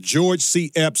integrated to George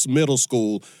C. Epps Middle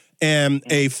School, and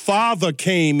a father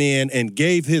came in and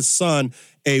gave his son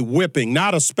a whipping,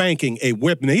 not a spanking, a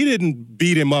whipping. He didn't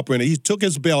beat him up or anything. He took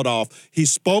his belt off. He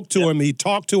spoke to him. He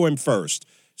talked to him first.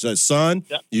 Said, son,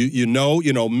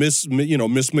 Miss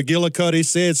McGillicuddy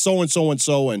said so and so and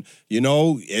so, and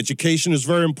education is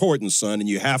very important, son, and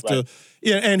you have to.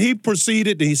 Yeah, and he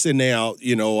proceeded. He said, now,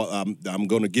 I'm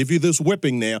going to give you this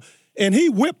whipping now, and he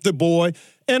whipped the boy.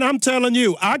 And I'm telling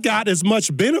you, I got as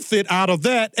much benefit out of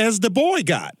that as the boy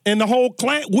got, and the whole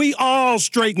class. We all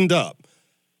straightened up.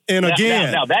 And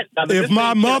again, if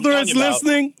my mother is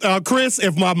listening, Chris,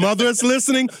 if my mother is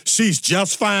listening, she's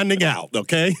just finding out,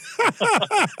 okay?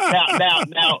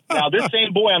 now, this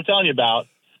same boy I'm telling you about,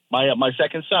 my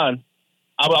second son,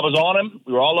 I was on him.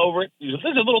 We were all over it. These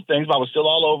are little things, but I was still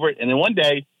all over it. And then one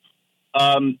day,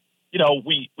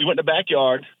 we went in the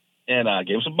backyard and I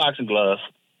gave him some boxing gloves.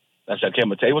 I said, okay, I'm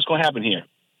gonna tell you what's gonna happen here.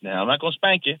 Now I'm not gonna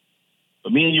spank you,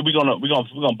 but me and you, we're gonna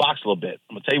box a little bit.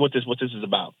 I'm gonna tell you what this is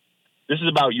about. This is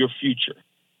about your future.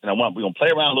 And we're going to play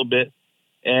around a little bit.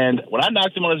 And when I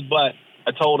knocked him on his butt,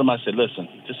 I told him, I said, listen,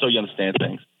 just so you understand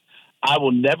things, I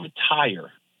will never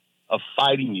tire of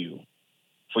fighting you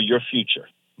for your future.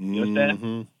 You understand?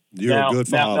 Mm-hmm. You're a good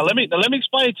father. Now, let me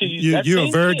explain it to you. You're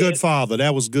a very good father.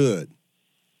 That was good.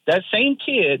 That same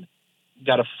kid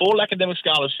got a full academic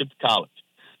scholarship to college.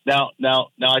 Now,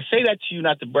 I say that to you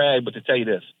not to brag, but to tell you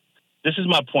this. This is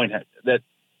my point, that,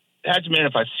 Hatchet man,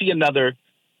 if I see another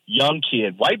young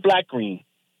kid, white, black, green,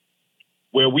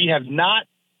 where we have not,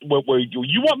 where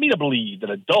you want me to believe that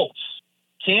adults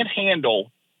can't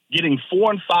handle getting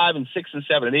 4 and 5 and 6 and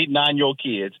 7 and 8 and 9-year-old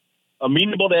kids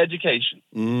amenable to education.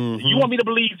 Mm-hmm. You want me to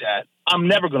believe that? I'm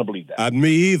never going to believe that. Me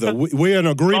either. We're in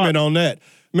agreement on that.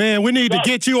 Man, we need to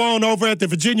get you on over at the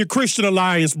Virginia Christian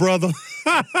Alliance, brother.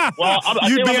 Well,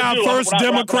 you'd be our first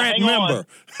Democrat member.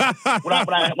 When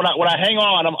I hang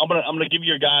on, I'm gonna give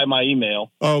your guy my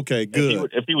email. Okay,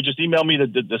 good. If he would just email me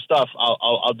the stuff,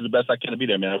 I'll do the best I can to be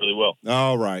there, man. I really will.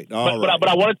 All right, But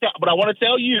I want to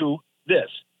tell you this.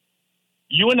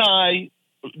 You and I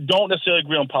don't necessarily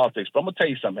agree on politics, but I'm gonna tell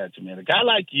you something, Hatchet, man. A guy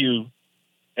like you,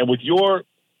 and with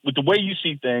the way you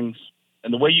see things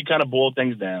and the way you kind of boil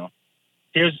things down.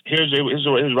 Here's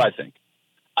what I think.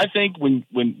 I think when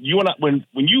you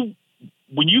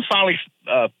finally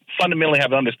fundamentally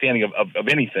have an understanding of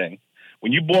anything,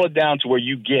 when you boil it down to where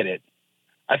you get it,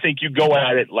 I think you go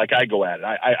at it like I go at it.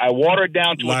 I water it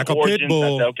down to like its origins. Pit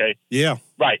bull. I say, okay, yeah,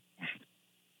 right.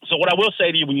 So what I will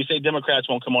say to you when you say Democrats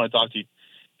won't come on and talk to you,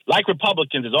 like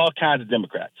Republicans, there's all kinds of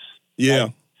Democrats. Yeah,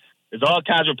 right? There's all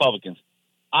kinds of Republicans.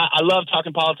 I love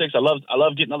talking politics. I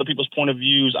love getting other people's point of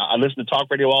views. I listen to talk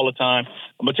radio all the time.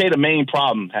 I'm gonna tell you the main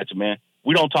problem, Hatchet man.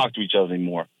 We don't talk to each other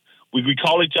anymore. We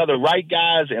call each other right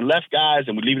guys and left guys,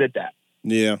 and we leave it at that.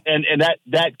 Yeah. And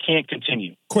that can't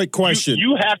continue. Quick question.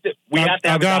 You have to. We have to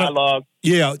have a dialogue.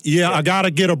 Yeah. I gotta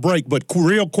get a break, but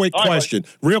real quick question.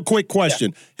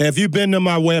 Yeah. Have you been to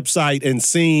my website and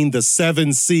seen the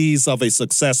 7 C's of a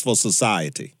successful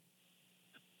society?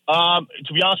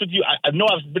 To be honest with you, I know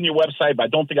I've been to your website, but I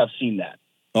don't think I've seen that.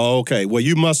 Okay. Well,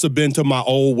 you must have been to my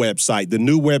old website. The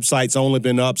new website's only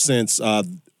been up since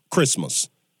Christmas.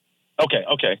 Okay.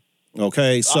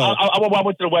 Okay, so I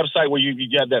went to the website where you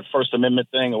got that First Amendment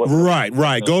thing. Or what,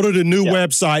 right. Go to the new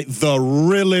website,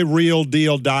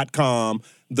 thereallyrealdeal.com.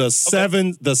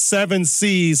 The seven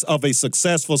C's of a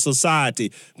successful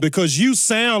society, because you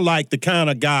sound like the kind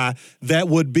of guy that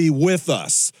would be with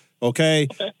us. Okay?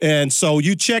 And so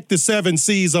you check the 7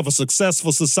 C's of a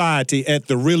successful society at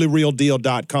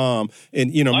thereallyrealdeal.com,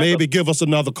 and maybe give us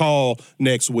another call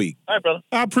next week. All right, brother.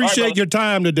 I appreciate your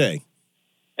time today.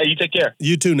 Hey, you take care.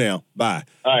 You too now. Bye.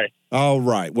 All right. All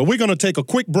right. Well, we're going to take a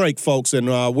quick break, folks, and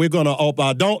we're going to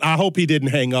I hope he didn't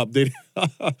hang up. Did he?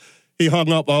 He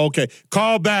hung up. Oh, okay.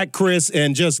 Call back, Chris,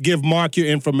 and just give Mark your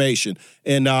information.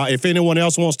 And if anyone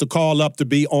else wants to call up to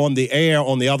be on the air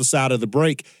on the other side of the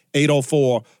break,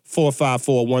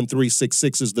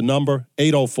 804-454-1366 is the number.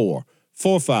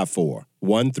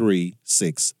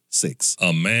 804-454-1366.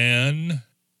 A man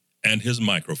and his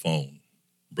microphone.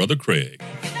 Brother Craig.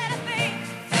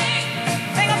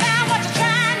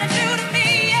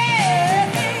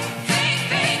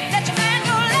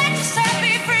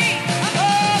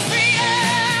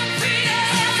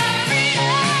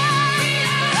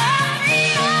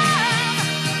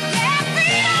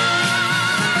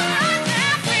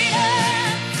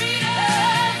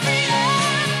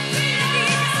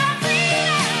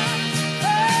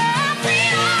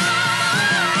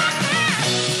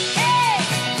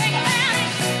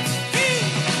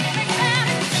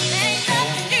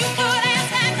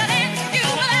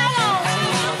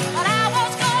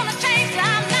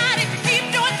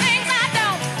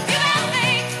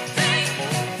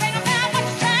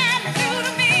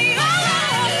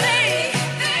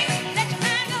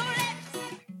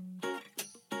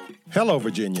 Hello,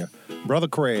 Virginia. Brother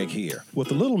Craig here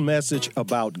with a little message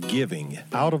about giving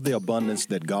out of the abundance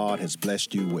that God has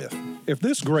blessed you with. If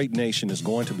this great nation is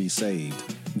going to be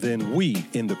saved, then we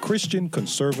in the Christian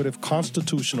Conservative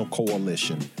Constitutional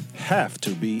Coalition have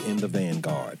to be in the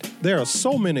vanguard. There are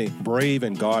so many brave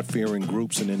and God-fearing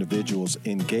groups and individuals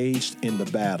engaged in the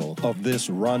battle of this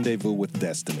rendezvous with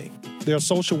destiny. There are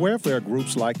social welfare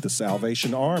groups like the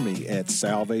Salvation Army at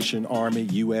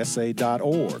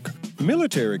salvationarmyusa.org.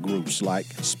 Military groups like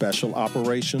Special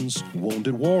Operations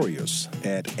Wounded Warriors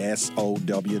at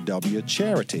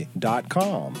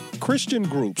SOWWcharity.com. Christian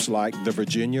groups like the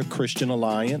Virginia Christian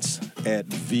Alliance at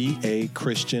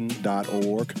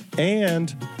vachristian.org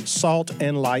and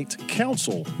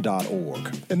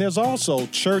saltandlightcouncil.org. And there's also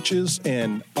churches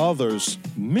and others,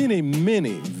 many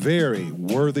very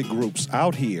worthy groups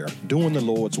out here doing the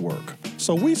Lord's work.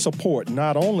 So we support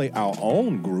not only our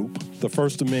own group, the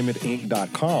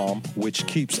FirstAmendmentInc.com, which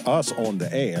keeps us on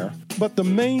the air, but the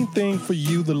main thing for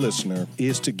you, the listener,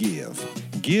 is to give.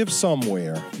 Give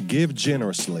somewhere, give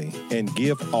generously, and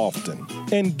give often.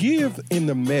 And give in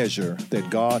the measure that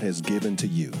God has given to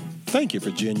you. Thank you,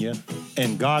 Virginia,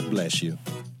 and God bless you.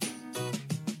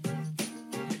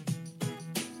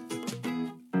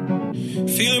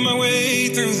 Feeling my way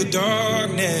through the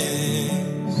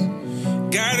darkness,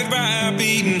 guided by a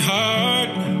beating heart.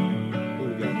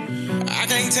 I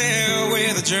can't tell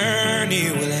where the journey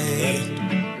will end,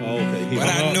 but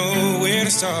I know where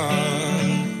to start.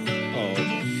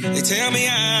 They tell me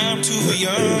I'm too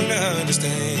young to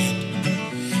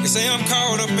understand. They say I'm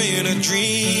caught up in a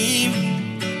dream.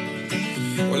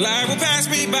 Well, life will pass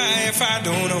me by if I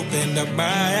don't open up my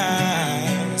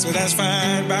eyes. So that's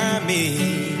fine by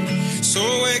me. So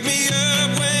wake me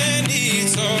up when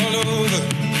it's all over,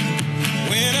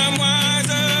 when I'm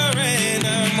wiser and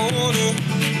I'm older.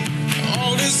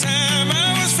 All this time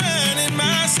I was finding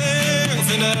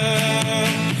myself and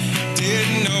I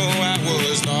didn't know I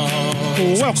was lost.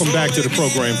 Well, welcome back to the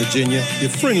program, Virginia. Your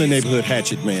friendly neighborhood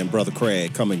hatchet man, Brother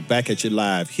Craig, coming back at you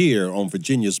live here on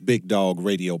Virginia's Big Dog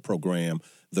radio program,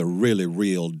 The Really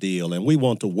Real Deal. And we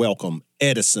want to welcome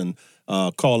Edison,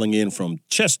 calling in from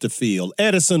Chesterfield.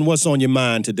 Edison, what's on your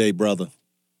mind today, brother?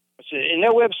 And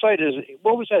that website is,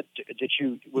 what was that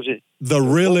was it? The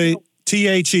Really,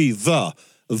 T-H-E, the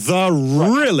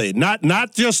really,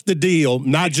 not just the deal,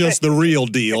 not just the real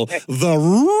deal, the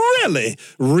really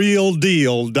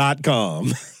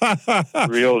realdeal.com.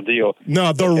 Real deal.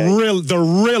 No, the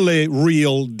really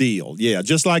real deal. Yeah,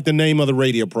 just like the name of the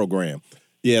radio program.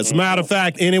 Yeah, as a matter of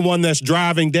fact, anyone that's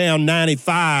driving down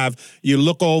 95, you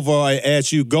look over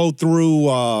as you go through,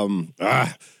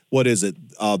 what is it?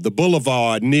 The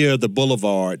boulevard, near the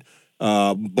boulevard,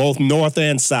 both north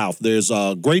and south. There's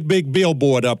a great big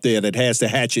billboard up there that has the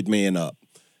Hatchet Man up.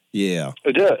 Yeah.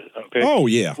 It does? Okay. Oh,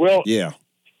 yeah. Well, yeah.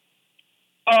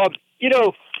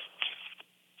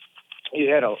 you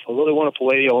had a really wonderful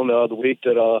lady on the other week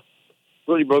that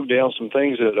really broke down some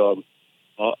things that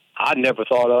I never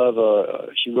thought of.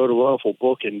 She wrote a wonderful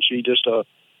book, and she just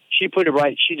she put it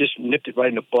right. She just nipped it right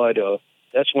in the bud.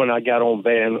 That's when I got on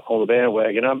the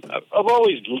bandwagon. I've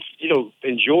always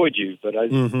enjoyed you, but I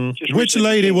just Which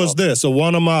lady was this?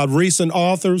 One of my recent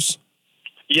authors?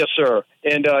 Yes, sir.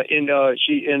 And I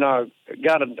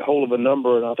got a hold of a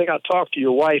number, and I think I talked to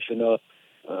your wife, and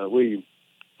we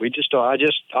just I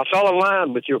fell in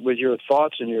line with your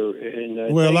thoughts and your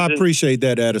well, I appreciate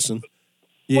that, Edison.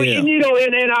 Yeah. Well,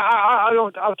 and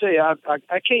I'll tell you,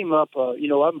 I came up.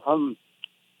 I'm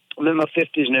in my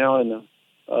 50s now, and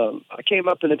I came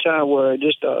up in a time where I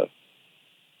just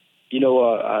it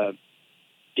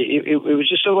was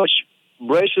just so much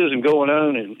racism going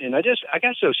on, and I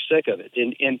got so sick of it,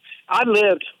 and I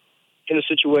lived in a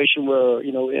situation where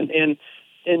and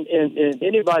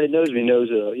anybody that knows me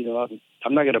knows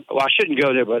I'm not gonna. Well, I shouldn't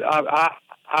go there, but I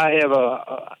have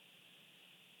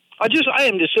I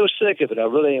am just so sick of it. I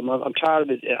really am. I'm tired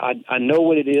of it. I know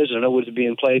what it is. I know what it's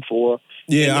being played for.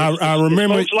 Yeah, I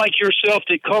remember. Folks like yourself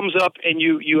that comes up and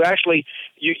you actually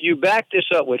you back this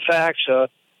up with facts.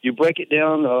 You break it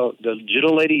down. The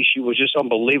gentle lady, she was just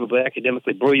unbelievably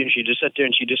academically brilliant. She just sat there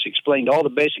and she just explained all the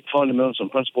basic fundamentals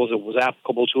and principles that was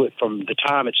applicable to it from the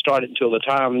time it started until the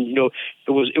time.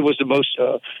 It was the most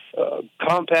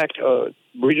compact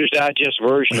Reader's Digest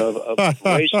version of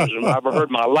racism I've ever heard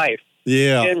in my life.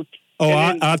 Yeah.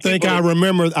 I think I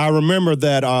remember that. I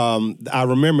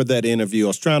remember that interview. I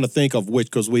was trying to think of which,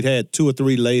 because we'd had 2 or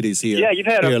 3 ladies here. Yeah, you've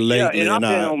had here her lately, yeah,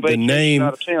 and the name,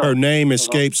 her name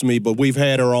escapes me, but we've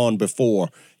had her on before.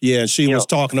 Yeah, and she was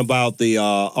talking about the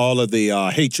all of the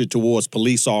hatred towards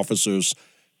police officers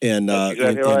and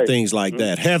things like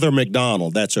that. Heather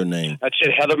McDonald, that's her name. That's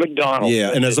it, Heather McDonald.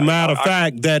 Yeah, and as a matter of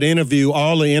fact, that interview,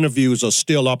 all the interviews are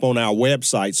still up on our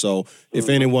website. So if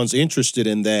anyone's interested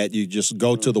in that, you just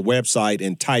go to the website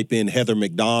and type in Heather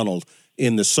McDonald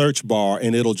in the search bar,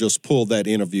 and it'll just pull that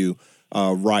interview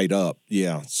right up.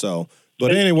 Yeah. So,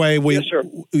 but anyway, we're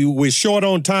short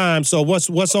on time. So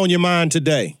what's on your mind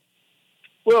today?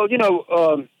 Well,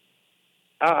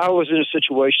 I was in a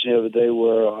situation the other day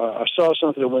where I saw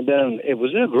something that went down. It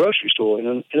was in a grocery store in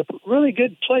a really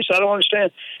good place. I don't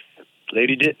understand. The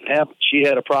lady she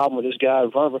had a problem with this guy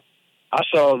in front of her. I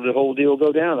saw the whole deal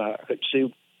go down. I couldn't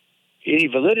see any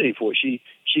validity for it. She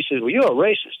said, "Well, you're a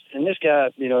racist." And this guy,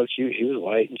 he was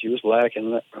white and she was black.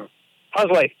 And I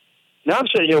was like, now I'm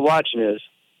sitting here watching this.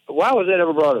 Why was that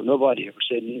ever brought up? Nobody ever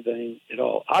said anything at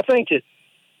all. I think that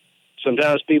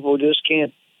sometimes people just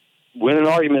can't win an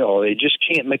argument, or they just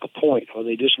can't make a point, or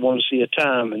they just want to see a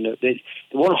time, and they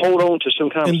want to hold on to some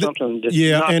kind of something that's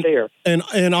not there.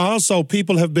 And also,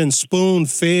 people have been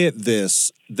spoon-fed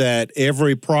this, that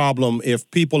every problem,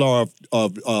 if people are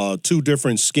of 2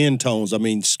 different skin tones, I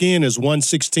mean, skin is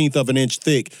 1/16 of an inch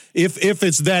thick, if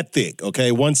it's that thick,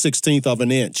 okay, 1/16 of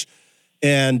an inch.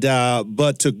 And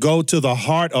but to go to the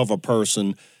heart of a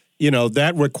person,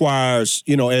 that requires,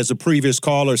 as the previous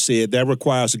caller said, that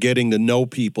requires getting to know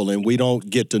people, and we don't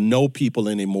get to know people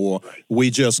anymore.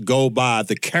 We just go by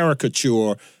the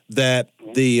caricature that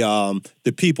the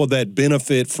people that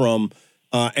benefit from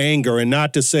anger, and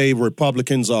not to say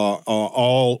Republicans are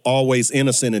always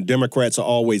innocent and Democrats are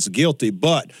always guilty,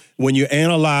 but when you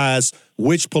analyze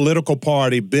which political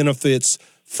party benefits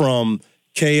from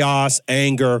chaos,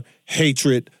 anger,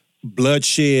 hatred,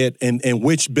 bloodshed, and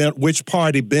which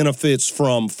party benefits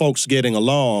from folks getting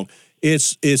along,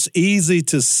 it's easy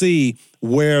to see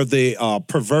where the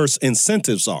perverse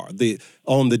incentives are.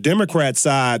 On the Democrat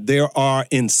side, there are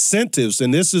incentives,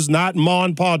 and this is not Ma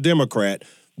and Pa Democrat,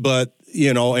 but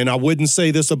and I wouldn't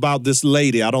say this about this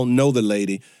lady. I don't know the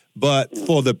lady, but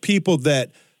for the people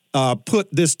that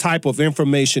put this type of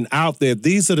information out there,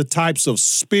 these are the types of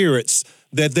spirits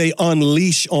that they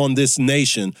unleash on this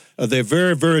nation. They're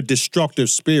very, very destructive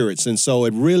spirits. And so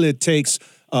it really takes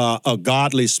a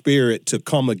godly spirit to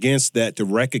come against that, to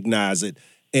recognize it,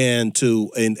 and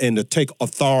to take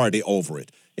authority over it.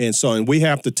 And we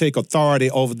have to take authority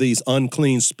over these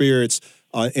unclean spirits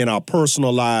in our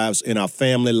personal lives, in our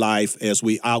family life, as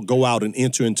we go out and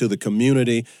enter into the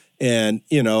community, and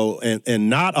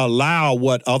not allow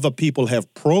what other people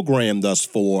have programmed us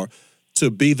for to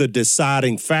be the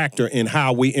deciding factor in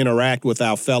how we interact with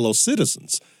our fellow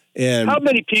citizens. And how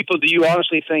many people do you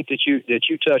honestly think that you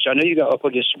touch? I know you got up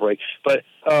against the break, but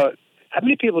how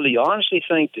many people do you honestly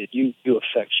think that you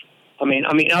affect?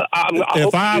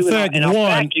 If I affect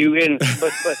one,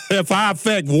 if I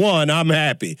affect one, I'm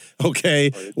happy.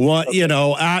 Okay, one,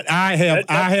 I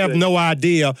have no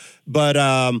idea, but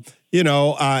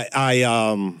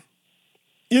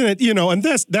And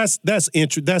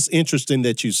that's interesting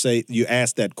that you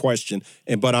asked that question.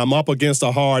 But I'm up against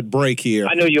a hard break here.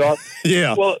 I know you are.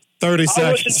 Yeah. Well, 30 I'll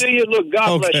seconds. listen to you. Look,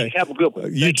 God bless you. Have a good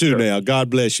one. You Thank too sir. now. God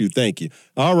bless you. Thank you.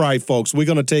 All right, folks, we're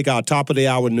going to take our top of the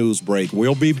hour news break.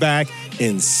 We'll be back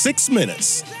in 6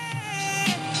 minutes. Does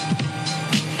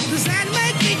that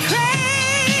make me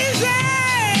crazy?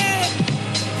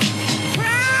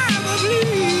 Probably.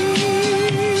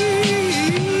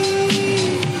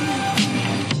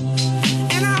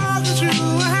 And I hope that you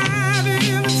are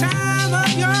having the time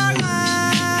of your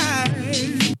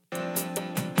life.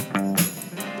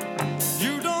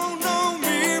 You don't know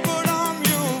me, but I'm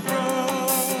your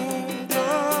brother.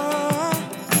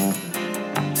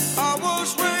 I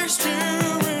was raised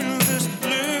here in this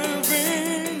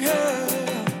living hell.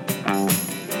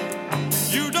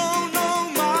 You don't know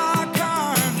my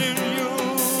kind in your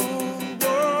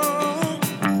world.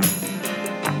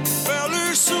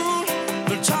 Fairly soon,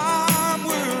 the time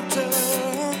will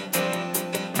tell.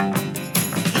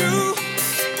 You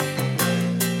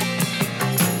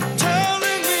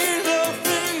telling me the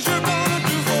things you're gonna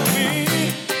do for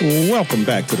me. Welcome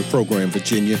back to the program,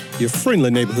 Virginia. Your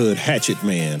friendly neighborhood hatchet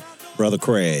man, Brother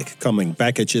Craig, coming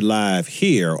back at you live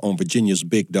here on Virginia's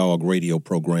Big Dog radio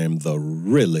program, The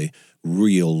Really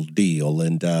Real Deal.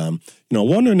 And,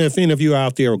 wondering if any of you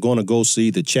out there are going to go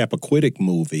see the Chappaquiddick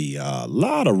movie. A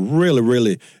lot of really,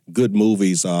 really good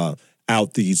movies out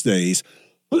these days.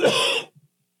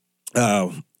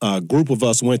 A group of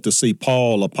us went to see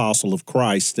Paul, Apostle of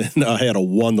Christ, and I had a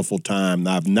wonderful time.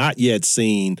 I've not yet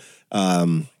seen,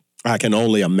 I can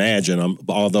only imagine,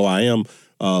 although I am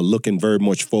looking very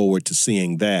much forward to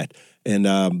seeing that. And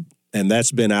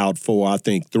that's been out for, I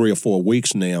think, 3 or 4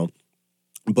 weeks now.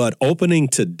 But opening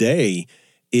today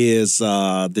is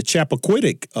the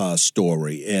Chappaquiddick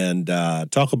story. And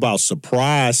talk about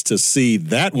surprise to see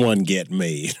that one get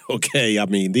made, okay? I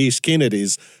mean, these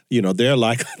Kennedys,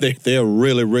 they're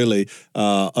really, really,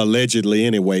 allegedly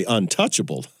anyway,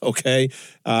 untouchable, okay?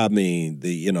 I mean,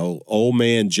 old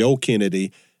man Joe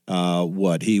Kennedy,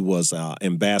 he was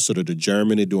ambassador to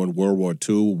Germany during World War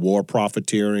II, war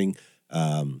profiteering,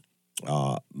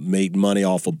 made money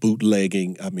off of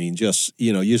bootlegging. I mean, you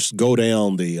just go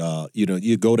down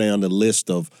you go down the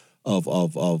list of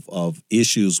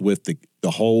issues with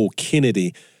the whole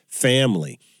Kennedy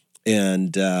family,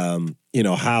 and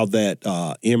how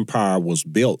that empire was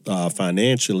built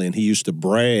financially. And he used to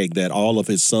brag that all of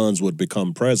his sons would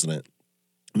become president.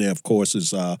 And of course,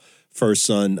 his first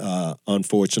son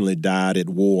unfortunately died at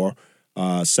war.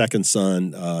 Second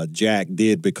son, Jack,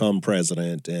 did become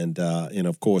president, and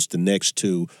of course the next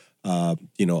two,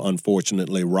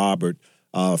 unfortunately Robert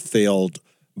failed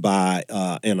by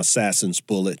an assassin's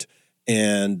bullet,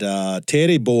 and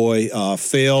Teddy Boy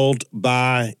failed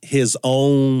by his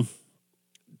own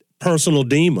personal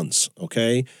demons.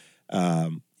 Okay,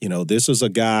 this is a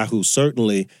guy who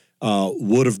certainly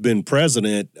would have been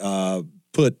president.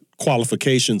 Put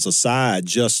qualifications aside,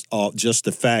 just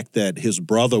the fact that his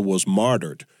brother was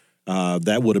martyred,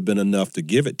 that would have been enough to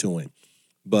give it to him.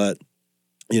 But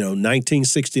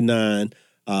 1969,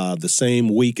 the same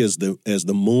week as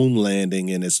the moon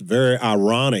landing, and it's very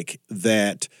ironic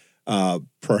that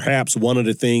perhaps one of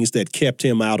the things that kept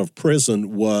him out of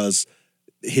prison was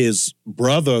his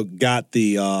brother got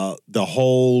the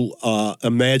whole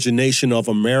imagination of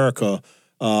America.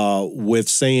 With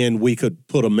saying we could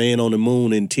put a man on the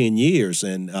moon in 10 years.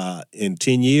 And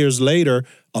 10 years later,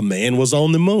 a man was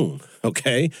on the moon,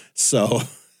 okay? So,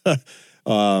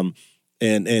 and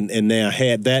now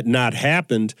had that not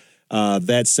happened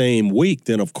that same week,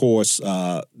 then, of course,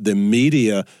 the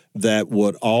media that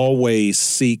would always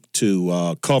seek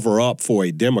to cover up for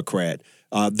a Democrat,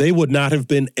 they would not have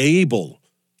been able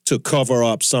to cover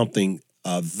up something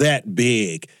that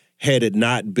big had it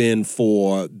not been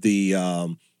for the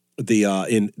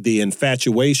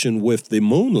infatuation with the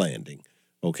moon landing,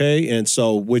 okay? And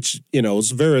so, which, is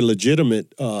very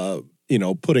legitimate,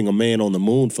 putting a man on the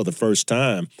moon for the first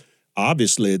time.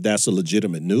 Obviously, that's a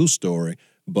legitimate news story,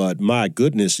 but my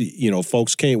goodness,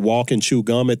 folks can't walk and chew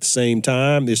gum at the same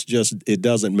time. It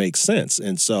doesn't make sense.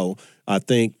 And so I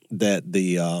think that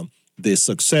the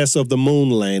success of the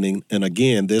moon landing, and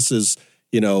again, this is,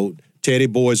 Teddy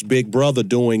Boy's big brother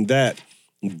doing that,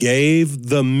 gave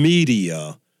the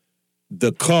media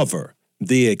the cover,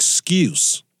 the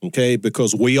excuse, okay?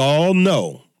 Because we all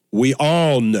know,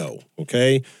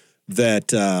 okay,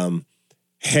 that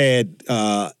had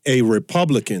a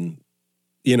Republican,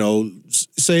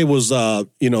 say it was,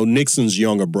 Nixon's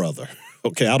younger brother,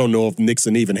 okay? I don't know if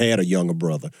Nixon even had a younger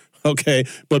brother, okay?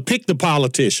 But pick the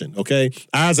politician, okay?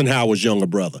 Eisenhower's younger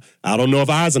brother. I don't know if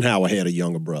Eisenhower had a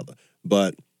younger brother.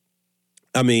 But,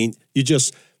 I mean, you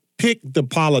just pick the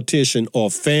politician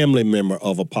or family member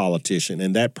of a politician,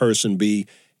 and that person be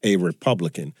a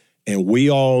Republican. And we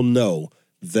all know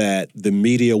that the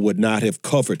media would not have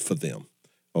covered for them,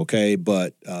 okay?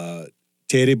 But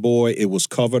Teddy Boy, it was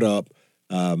covered up.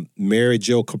 Mary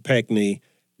Jo Kopechne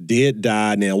did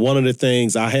die. Now, one of the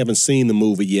things, I haven't seen the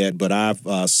movie yet, but I've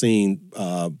seen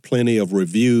plenty of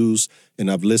reviews,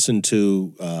 and I've listened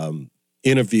to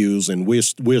interviews, and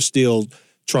we're still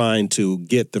trying to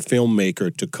get the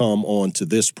filmmaker to come on to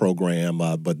this program.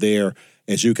 But they're,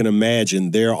 as you can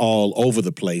imagine, they're all over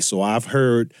the place. So I've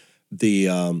heard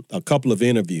a couple of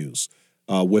interviews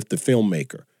with the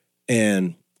filmmaker,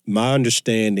 and my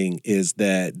understanding is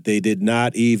that they did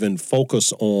not even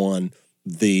focus on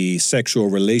the sexual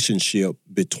relationship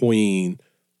between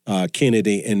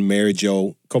Kennedy and Mary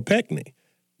Jo Kopechne.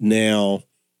 Now,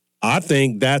 I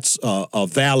think that's a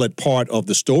valid part of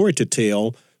the story to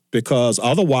tell, because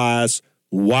otherwise,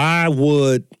 why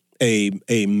would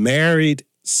a married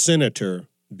senator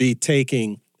be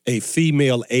taking a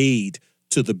female aide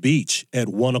to the beach at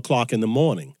 1 o'clock in the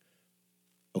morning?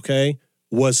 Okay?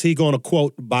 Was he going to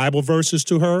quote Bible verses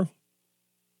to her?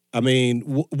 I mean,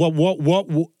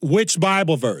 which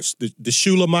Bible verse? The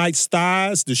Shulamite's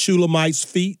thighs, the Shulamite's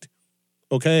feet?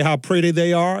 Okay, how pretty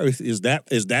they are? Is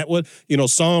that what,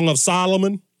 Song of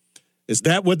Solomon? Is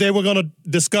that what they were going to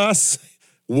discuss?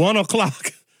 1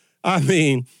 o'clock. I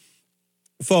mean,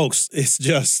 folks, it's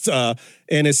just, and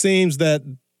it seems that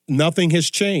nothing has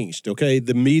changed, okay?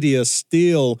 The media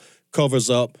still covers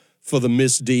up for the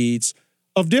misdeeds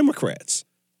of Democrats,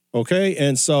 okay?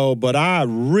 And so, but I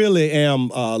really am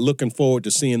looking forward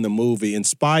to seeing the movie, in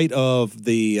spite of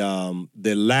the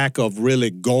lack of really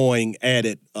going at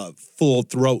it full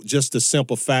throat, just the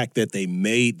simple fact that they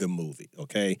made the movie,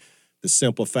 okay? The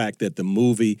simple fact that the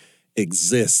movie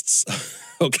exists.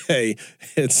 Okay,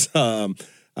 it's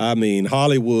I mean,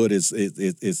 Hollywood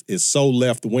is so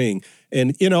left wing,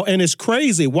 and and it's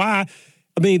crazy. Why?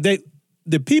 I mean,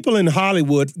 the people in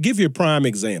Hollywood. Give you a prime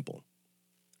example.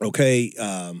 Okay,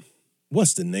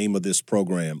 what's the name of this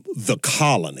program? The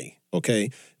Colony. Okay,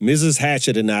 Mrs.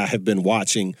 Hatchet and I have been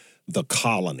watching The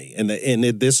Colony, and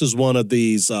this is one of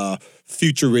these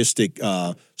futuristic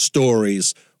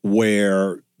stories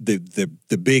where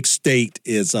the big state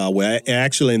is,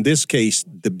 actually in this case,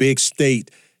 the big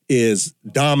state is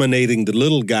dominating the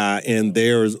little guy, and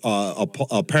there's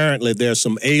apparently there's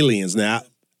some aliens. Now,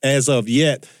 as of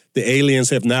yet, the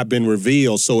aliens have not been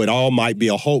revealed, so it all might be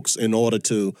a hoax in order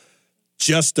to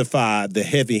justify the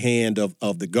heavy hand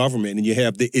of the government. And you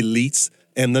have the elites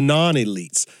and the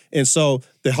non-elites. And so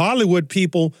the Hollywood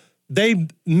people, they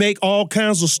make all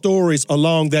kinds of stories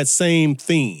along that same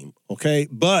theme. Okay,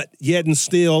 but yet and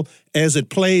still, as it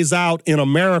plays out in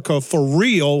America for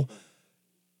real,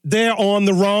 they're on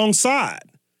the wrong side.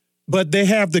 But they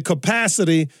have the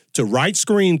capacity to write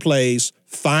screenplays,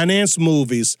 finance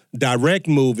movies, direct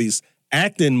movies,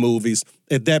 act in movies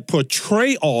that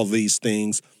portray all these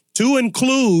things, to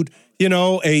include,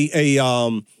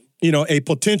 a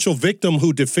potential victim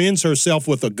who defends herself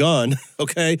with a gun.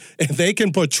 Okay, and they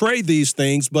can portray these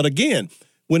things, but again,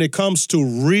 when it comes to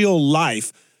real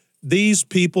life, these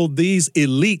people, these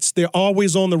elites, they're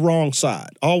always on the wrong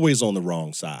side,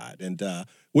 And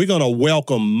we're going to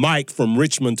welcome Mike from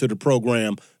Richmond to the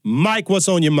program. Mike, what's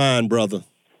on your mind, brother?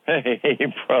 Hey,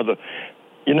 brother.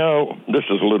 This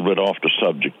is a little bit off the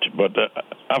subject, but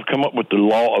I've come up with the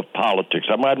law of politics.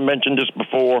 I might have mentioned this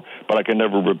before, but I can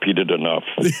never repeat it enough.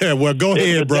 Yeah, well, go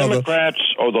ahead, brother. If the Democrats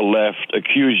or the left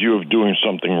accuse you of doing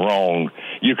something wrong,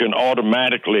 you can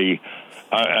automatically...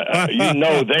 they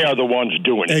are the ones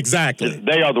doing it. Exactly.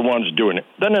 They are the ones doing it.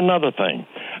 Then another thing,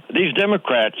 these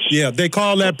Democrats... Yeah, they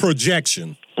call that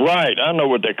projection. Right, I know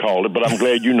what they call it, but I'm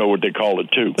glad you know what they call it,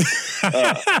 too.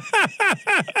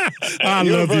 I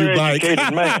you're love a very you, Mike.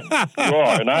 educated man. You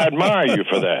are, and I admire you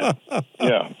for that.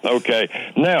 Yeah, okay.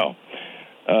 Now...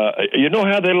 you know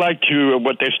how they like to,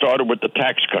 what they started with the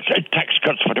tax cuts. Hey, tax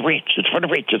cuts for the rich. It's for the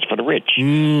rich. It's for the rich.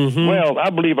 Mm-hmm. Well, I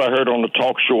believe I heard on the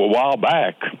talk show a while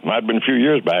back, might have been a few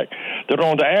years back, that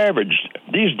on the average,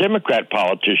 these Democrat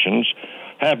politicians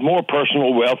have more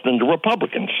personal wealth than the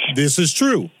Republicans. This is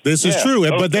true. This is true.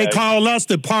 Okay. But they call us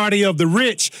the party of the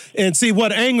rich. And see,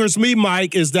 what angers me,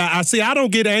 Mike, is that I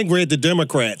don't get angry at the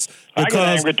Democrats. Because, I get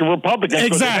angry at the Republicans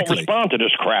because they don't respond to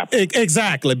this crap.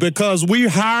 Exactly, because we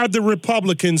hired the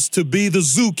Republicans to be the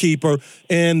zookeeper,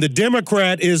 and the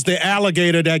Democrat is the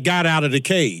alligator that got out of the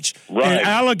cage. Right. And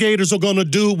alligators are going to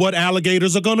do what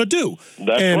alligators are going to do.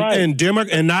 That's right.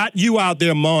 And not you out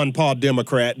there, Ma and Pa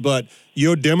Democrat, but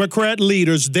your Democrat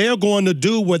leaders, they're going to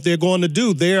do what they're going to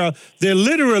do. They're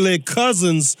literally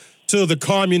cousins to the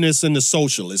communists and the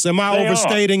socialists. Am I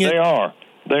overstating it? They are.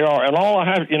 And all I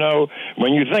have,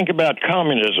 when you think about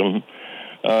communism,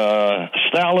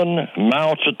 Stalin,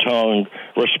 Mao Zedong,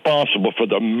 responsible for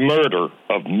the murder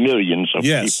of millions of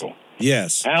people.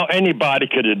 Yes. How anybody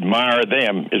could admire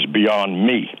them is beyond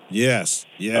me. Yes.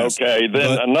 Okay,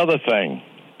 then another thing.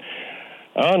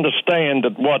 I understand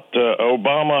that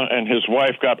Obama and his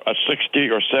wife got a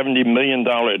 $60 or $70 million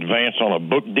advance on a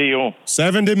book deal.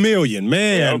 $70 million,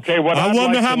 man. Yeah, okay, I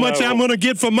wonder how much I'm going to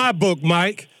get for my book,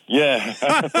 Mike. Yeah.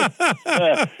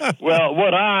 Well,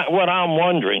 what I'm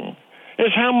wondering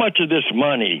is how much of this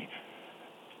money,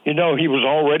 he was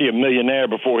already a millionaire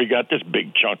before he got this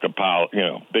big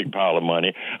big pile of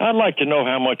money. I'd like to know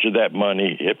how much of that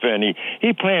money, if any,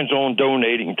 he plans on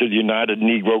donating to the United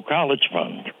Negro College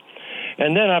Fund.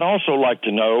 And then I'd also like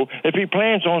to know if he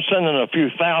plans on sending a few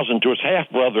thousand to his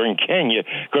half-brother in Kenya,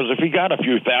 because if he got a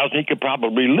few thousand, he could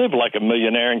probably live like a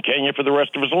millionaire in Kenya for the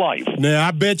rest of his life. Now,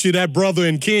 I bet you that brother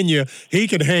in Kenya, he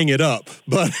could hang it up.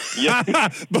 But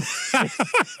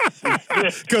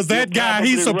because that guy,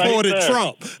 he supported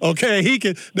Trump, okay?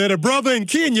 The brother in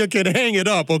Kenya can hang it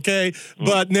up, okay?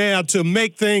 But now, to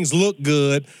make things look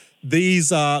good, these,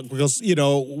 because,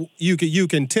 you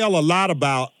can tell a lot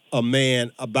about a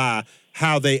man by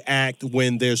how they act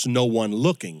when there's no one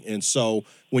looking. And so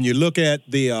when you look at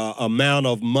the amount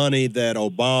of money that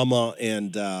Obama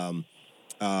and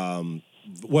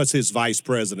what's his vice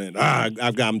president?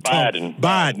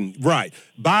 Biden, right.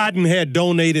 Biden had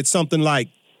donated something like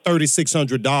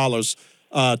 $3,600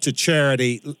 to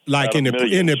charity, like in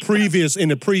the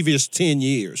previous 10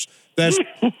 years. That's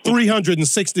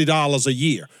 $360 a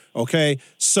year. Okay,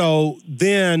 so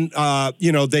then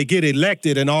they get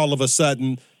elected, and all of a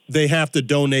sudden they have to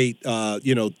donate 10 or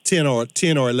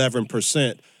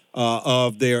 11%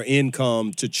 of their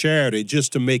income to charity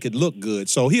just to make it look good.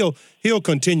 So he'll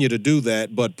continue to do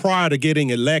that. But prior to getting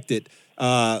elected,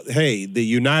 the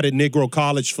United Negro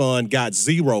College Fund got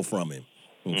zero from him.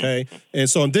 Okay, and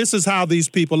so this is how these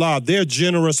people are. They're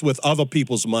generous with other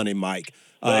people's money, Mike.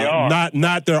 They are.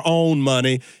 Not their own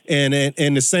money, and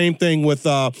the same thing with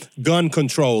gun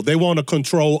control. They want to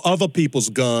control other people's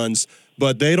guns,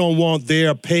 but they don't want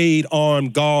their paid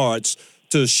armed guards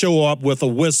to show up with a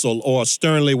whistle or a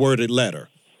sternly worded letter.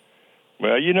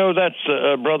 Well, that's,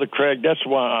 Brother Craig, that's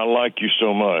why I like you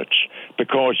so much,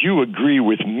 because you agree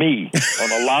with me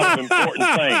on a lot of important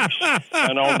things.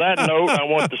 And on that note, I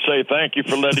want to say thank you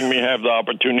for letting me have the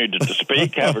opportunity to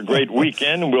speak. Have a great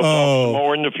weekend, and we'll talk some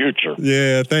more in the future.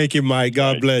 Yeah, thank you, Mike.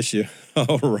 God bless you.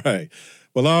 All right.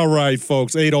 Well, all right,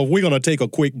 folks. Ado, we're going to take a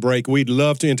quick break. We'd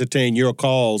love to entertain your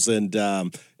calls, and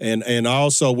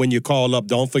also when you call up,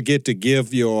 don't forget to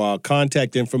give your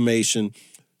contact information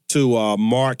to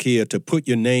Mark here to put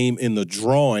your name in the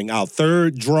drawing, our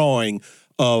third drawing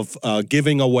of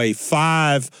giving away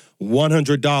 5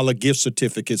 $100 gift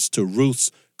certificates to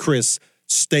Ruth's Chris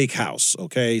Steakhouse.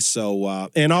 Okay, so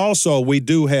and also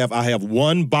I have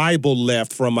one Bible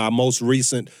left from our most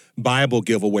recent Bible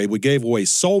giveaway. We gave away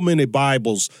so many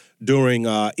Bibles during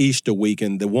Easter week,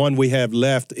 and the one we have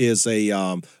left is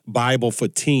a Bible for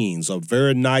teens, a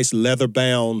very nice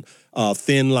leather-bound,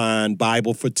 thin-line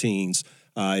Bible for teens.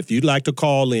 If you'd like to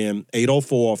call in,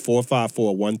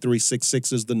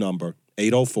 804-454-1366 is the number,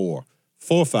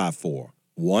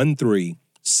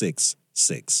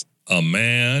 804-454-1366. A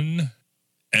man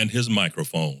and his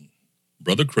microphone.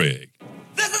 Brother Craig.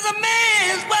 This is a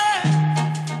man's world.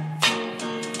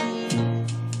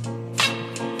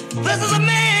 This is a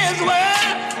man's world.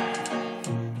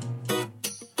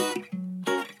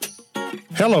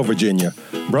 Hello, Virginia.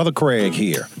 Brother Craig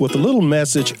here with a little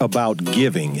message about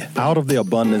giving out of the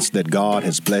abundance that God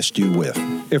has blessed you with.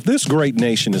 If this great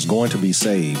nation is going to be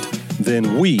saved,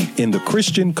 then we in the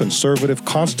Christian Conservative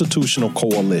Constitutional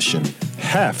Coalition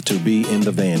have to be in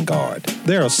the vanguard.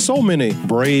 There are so many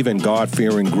brave and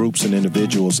God-fearing groups and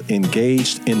individuals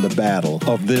engaged in the battle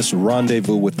of this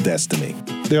rendezvous with destiny.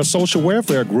 There are social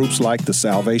welfare groups like the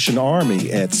Salvation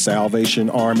Army at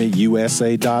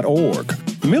salvationarmyusa.org.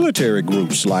 Military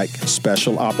groups like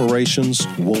Special Operations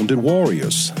Wounded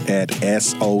Warriors at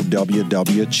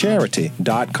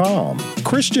SOWWcharity.com.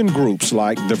 Christian groups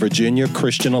like the Virginia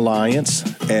Christian Alliance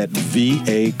at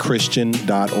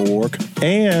vachristian.org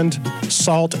and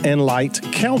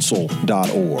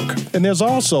saltandlightcouncil.org. And there's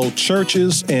also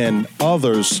churches and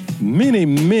others, many,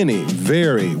 many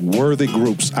very worthy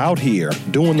groups out here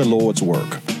doing the Lord's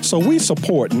work. So we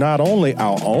support not only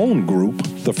our own group,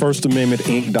 the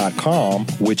FirstAmendmentInc.com,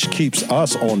 which keeps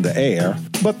us on the air,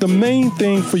 but the main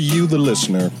thing for you, the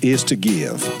listener, is to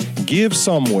give. Give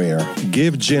somewhere,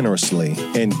 give generously,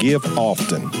 and give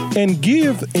often. And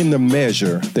give in the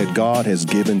measure that God has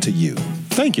given to you.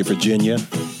 Thank you, Virginia,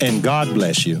 and God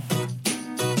bless you.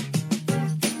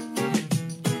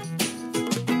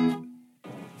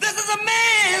 This is a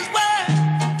man's world.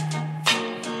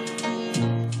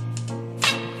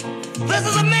 This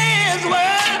is a man's world.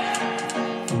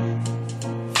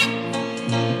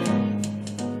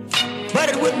 But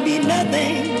it wouldn't be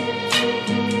nothing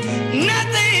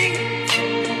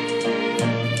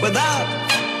without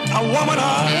a woman or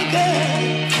a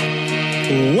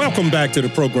girl. Welcome back to the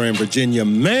program, Virginia.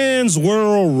 Man's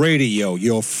World Radio,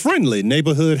 your friendly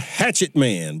neighborhood hatchet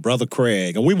man, Brother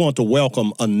Craig. And we want to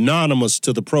welcome Anonymous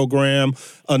to the program.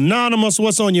 Anonymous,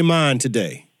 what's on your mind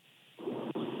today?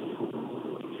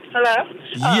 Hello?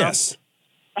 Yes.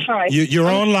 Hi. You're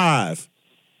on live.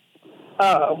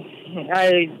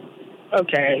 Okay.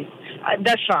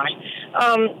 That's fine.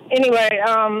 Anyway,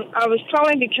 I was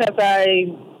calling because I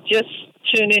just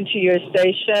tuned into your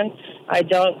station. I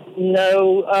don't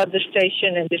know the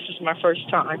station, and this is my first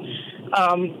time.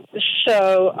 And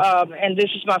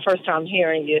this is my first time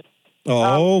hearing you.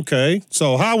 Oh, okay.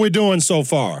 So how are we doing so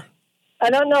far? I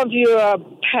don't know if you're a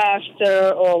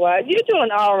pastor or what. You're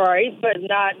doing all right, but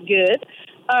not good.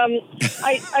 I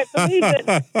believe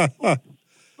that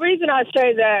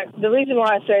the reason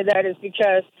why I say that is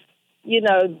because,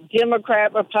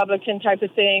 Democrat, Republican type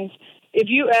of things. If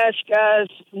you ask us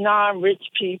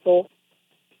non-rich people,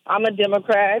 I'm a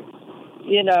Democrat,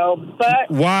 but...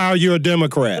 Why are you a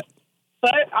Democrat?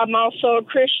 But I'm also a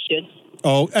Christian.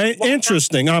 Oh,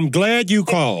 interesting. I'm glad you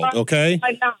called, okay?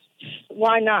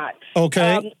 Why not?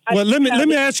 Okay. Well, let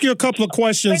me ask you a couple of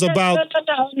questions about... No.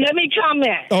 Let me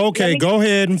comment. Okay, go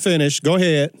ahead and finish. Go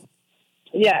ahead.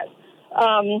 Yes.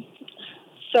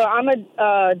 So I'm a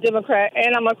Democrat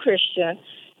and I'm a Christian,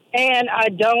 and I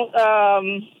don't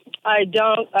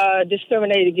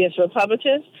discriminate against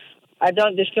Republicans. I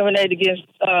don't discriminate against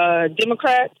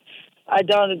Democrats. I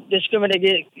don't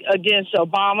discriminate against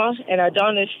Obama, and I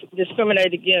don't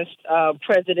discriminate against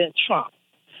President Trump.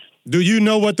 Do you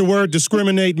know what the word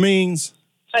discriminate means?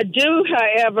 I do,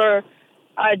 however,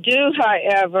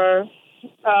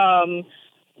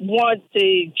 want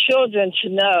the children to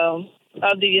know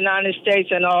of the United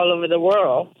States and all over the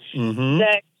world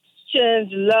that Christians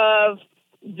love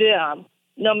them,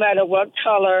 no matter what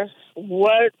color,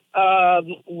 what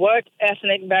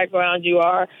ethnic background you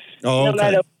are, no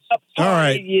matter what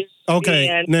party you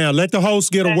in. Now let the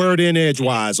host get a word in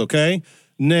edgewise, okay?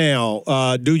 Now,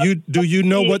 do you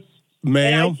know what,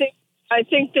 ma'am? I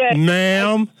think that,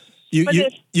 ma'am,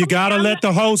 you gotta let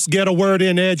the host get a word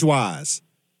in edgewise.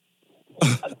 Go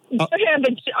ahead,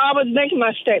 but I was making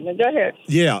my statement. Go ahead.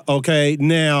 Yeah, okay.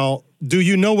 Now, do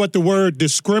you know what the word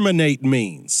discriminate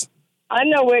means? I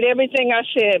know what everything I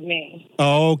said means.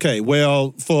 Oh, okay.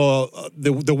 Well, for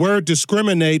the word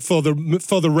discriminate, for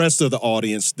the rest of the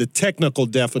audience, the technical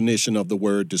definition of the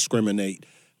word discriminate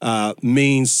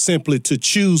means simply to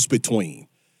choose between.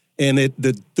 And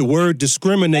the word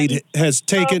discriminate has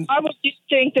taken... Why would you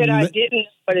think that I didn't know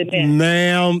what it meant?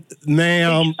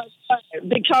 Ma'am.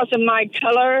 Because of my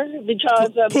color?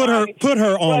 Because of Put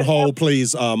her on hold,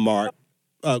 please, Mark.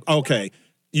 Okay.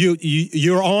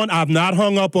 You're on. I've not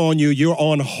hung up on you. You're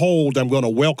on hold. I'm going to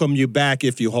welcome you back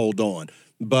if you hold on.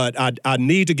 But I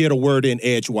need to get a word in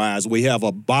edgewise. We have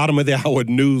a bottom of the hour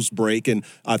news break, and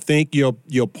I think your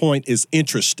point is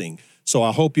interesting. So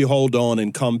I hope you hold on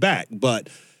and come back. But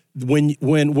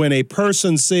when a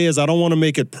person says, I don't want to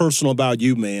make it personal about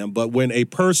you, ma'am, but when a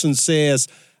person says,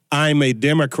 I'm a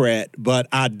Democrat, but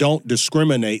I don't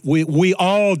discriminate, we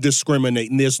all discriminate,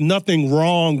 and there's nothing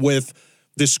wrong with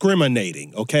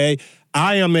discriminating, okay?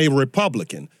 I am a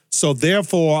Republican, so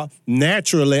therefore,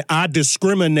 naturally, I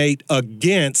discriminate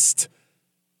against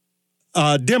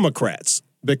Democrats,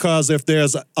 because if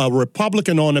there's a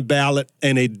Republican on the ballot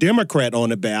and a Democrat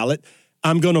on the ballot,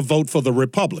 I'm going to vote for the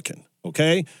Republican,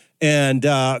 okay? And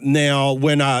now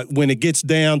when it gets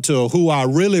down to who I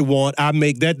really want, I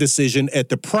make that decision at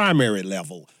the primary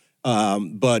level.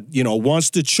 But, once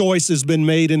the choice has been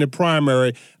made in the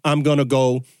primary, I'm going to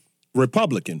go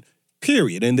Republican,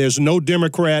 period. And there's no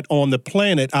Democrat on the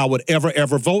planet I would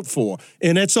ever vote for.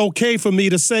 And it's okay for me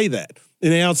to say that.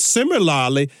 And now,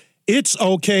 similarly, it's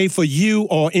okay for you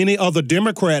or any other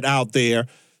Democrat out there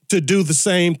to do the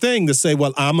same thing, to say,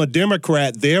 well, I'm a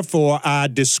Democrat, therefore I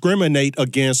discriminate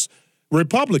against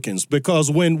Republicans. Because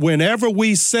whenever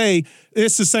we say,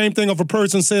 it's the same thing if a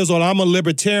person says, well, I'm a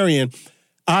libertarian,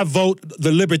 I vote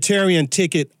the libertarian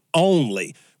ticket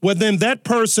only. Well, then that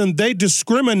person, they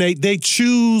discriminate, they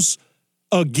choose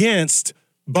against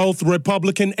both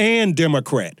Republican and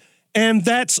Democrat. and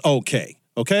that's okay.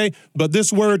 Okay, but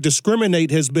this word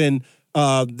discriminate has been,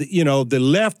 the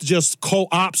left just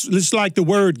co-ops. It's like the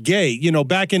word gay.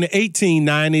 Back in the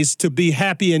 1890s, to be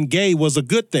happy and gay was a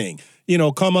good thing.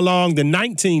 Come along the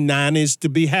 1990s, to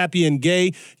be happy and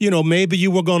gay, maybe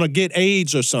you were going to get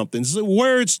AIDS or something. So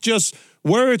words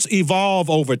evolve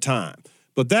over time,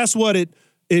 but that's what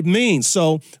it means.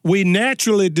 So we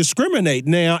naturally discriminate.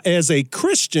 Now, as a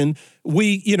Christian,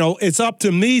 it's up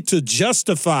to me to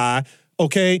justify,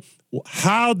 okay,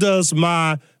 how does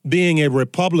my being a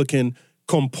Republican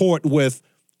comport with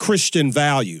Christian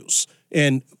values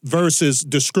and versus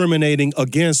discriminating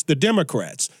against the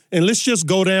Democrats? And let's just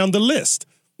go down the list.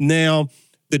 Now,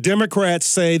 the Democrats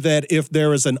say that if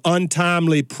there is an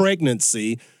untimely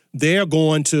pregnancy, they're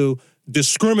going to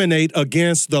discriminate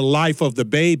against the life of the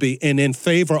baby and in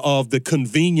favor of the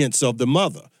convenience of the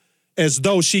mother, as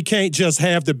though she can't just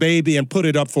have the baby and put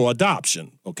it up for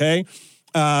adoption, okay?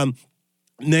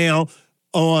 Now,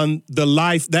 on the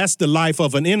life, that's the life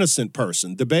of an innocent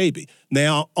person, the baby.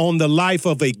 Now, on the life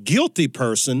of a guilty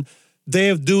person,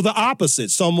 they do the opposite.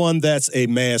 Someone that's a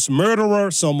mass murderer,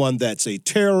 someone that's a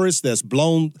terrorist, that's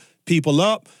blown people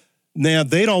up. Now,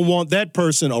 they don't want that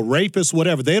person, a rapist,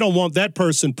 whatever, they don't want that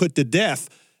person put to death.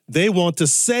 They want to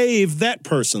save that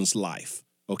person's life,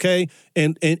 okay?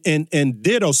 And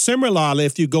ditto, similarly,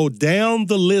 if you go down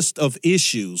the list of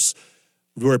issues,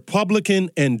 Republican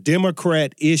and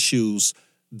Democrat issues,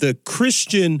 the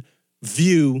Christian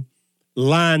view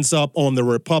lines up on the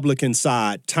Republican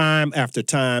side time after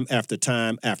time after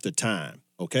time after time,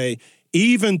 okay?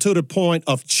 Even to the point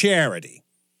of charity.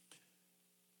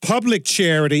 Public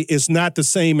charity is not the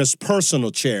same as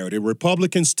personal charity.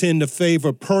 Republicans tend to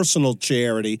favor personal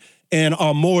charity and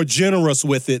are more generous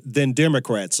with it than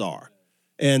Democrats are.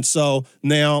 And so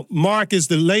now, Mark, is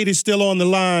the lady still on the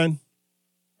line?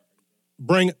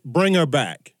 Bring her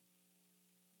back.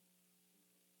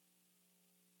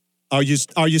 Are you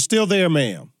still there,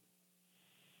 ma'am?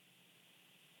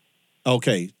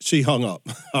 Okay, she hung up.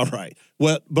 All right.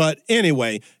 Well, but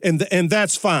anyway, and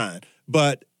that's fine.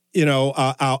 But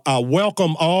I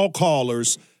welcome all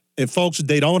callers, and folks,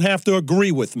 they don't have to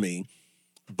agree with me,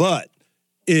 but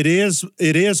it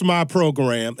is my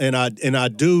program, and I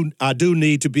do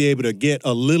need to be able to get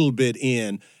a little bit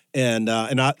in. And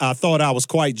I thought I was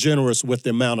quite generous with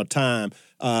the amount of time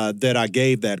that I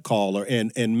gave that caller.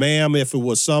 And ma'am, if it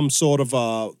was some sort of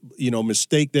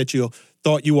mistake that you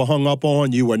thought you were hung up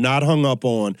on, you were not hung up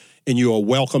on, and you are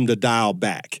welcome to dial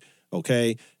back.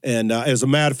 Okay, and as a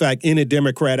matter of fact, any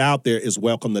Democrat out there is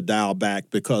welcome to dial back,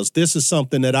 because this is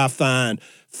something that I find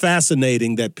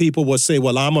fascinating, that people will say,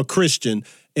 well, I'm a Christian,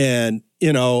 and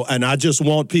I just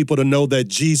want people to know that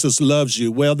Jesus loves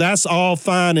you. Well, that's all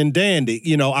fine and dandy.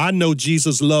 I know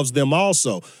Jesus loves them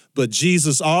also, but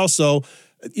Jesus also,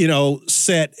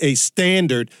 set a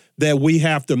standard that we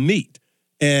have to meet,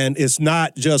 and it's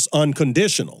not just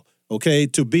unconditional. Okay,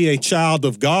 to be a child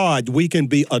of God, we can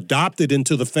be adopted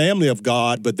into the family of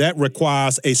God, but that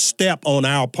requires a step on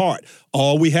our part.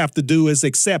 All we have to do is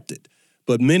accept it.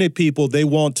 But many people, they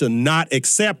want to not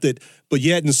accept it, but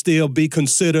yet and still be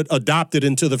considered adopted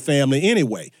into the family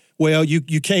anyway. Well,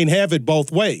 you can't have it both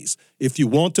ways. If you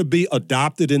want to be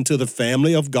adopted into the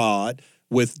family of God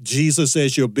with Jesus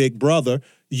as your big brother,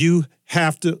 you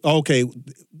have to, okay,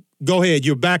 go ahead.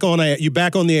 You're back on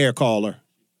the air, caller.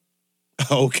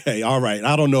 Okay, all right.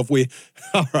 I don't know if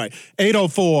all right.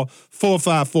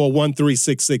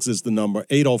 804-454-1366 is the number.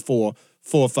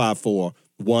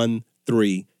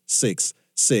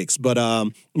 804-454-1366. But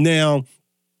now,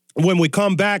 when we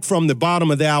come back from the bottom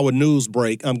of the hour news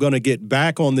break, I'm going to get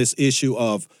back on this issue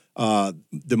of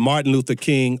the Martin Luther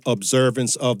King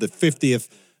observance of the 50th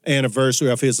anniversary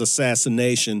of his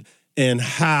assassination, and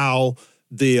how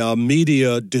the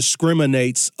media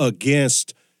discriminates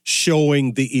against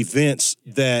showing the events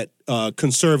that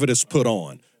conservatives put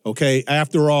on, okay?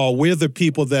 After all, we're the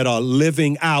people that are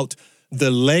living out the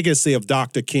legacy of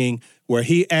Dr. King, where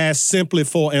he asked simply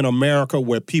for an America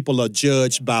where people are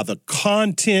judged by the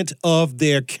content of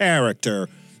their character,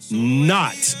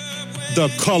 not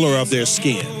the color of their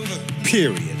skin,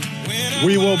 period.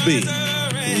 We will be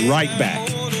right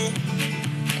back.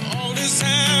 All this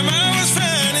time I was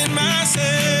finding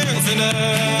myself and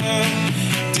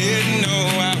I didn't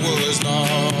know I was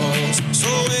lost. So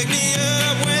wake me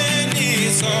up when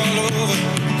it's all over,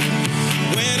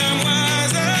 when I'm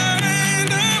wiser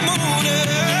and I'm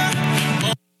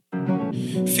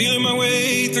older. Feeling my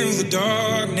way through the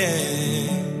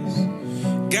darkness,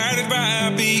 guided by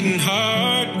a beating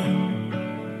heart.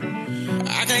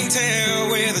 I can't tell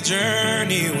where the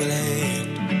journey will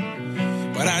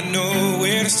end, but I know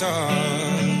where to start.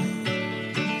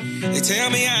 They tell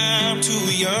me I'm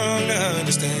too young to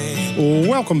understand.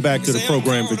 Welcome back to the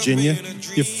program, Virginia.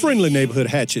 Your friendly neighborhood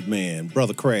hatchet man,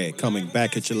 Brother Craig, coming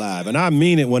back at you live. And I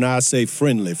mean it when I say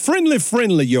friendly.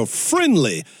 Friendly, your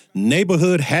friendly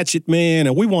neighborhood hatchet man.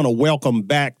 And we want to welcome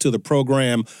back to the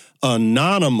program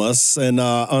Anonymous. And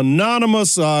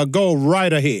Anonymous, go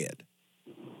right ahead.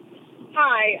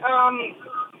 Hi.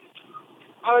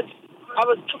 I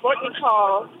was wanting to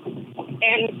call,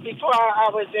 and before I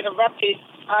was interrupted,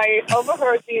 I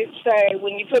overheard you say,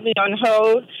 when you put me on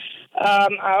hold,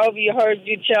 I overheard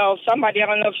you tell somebody, I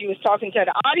don't know if you was talking to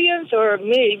the audience or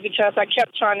me, because I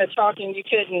kept trying to talk and you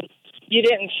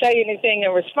didn't say anything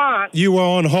in response. You were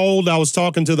on hold. I was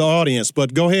talking to the audience,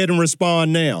 but go ahead and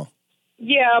respond now.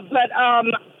 Yeah, but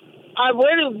I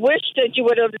would have wished that you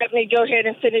would have let me go ahead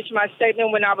and finish my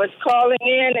statement when I was calling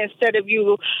in instead of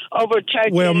you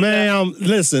overtaking. Well, ma'am,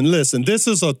 listen. This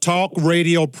is a talk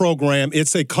radio program.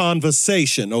 It's a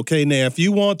conversation, okay? Now, if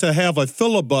you want to have a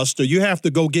filibuster, you have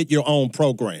to go get your own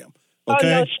program,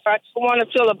 okay? Oh, no, sir, I don't want a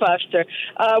filibuster.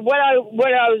 What I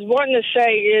was wanting to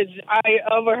say is I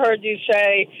overheard you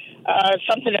say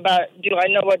something about, do I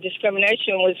know what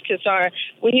discrimination was concerned?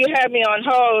 When you had me on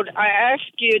hold, I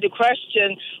asked you the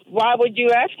question, why would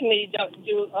you ask me,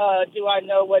 do I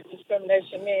know what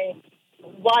discrimination means?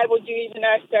 Why would you even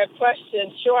ask that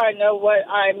question? Sure, I know what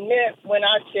I meant when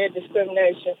I said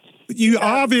discrimination. You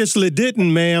obviously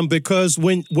didn't, ma'am, because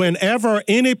whenever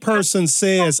any person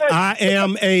says, I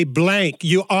am a blank,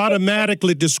 you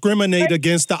automatically discriminate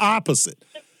against the opposite.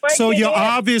 So you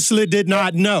obviously did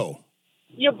not know.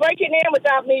 You're breaking in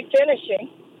without me finishing.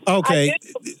 Okay.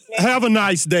 Have a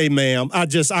nice day, ma'am. I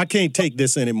can't take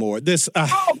this anymore. Oh, gosh,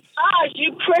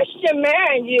 you Christian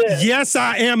man, you. Yes,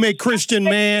 I am a Christian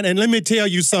man. And let me tell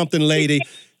you something, lady.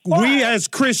 We as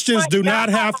Christians do not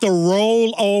have to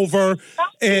roll over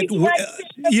and, we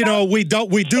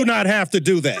do not have to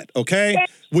do that, okay?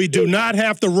 We do not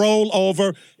have to roll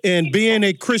over, and being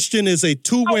a Christian is a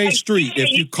two-way street.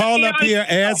 If you call up here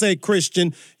as a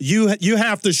Christian, you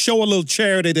have to show a little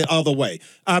charity the other way.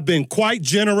 I've been quite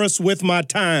generous with my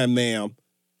time, ma'am.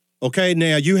 Okay,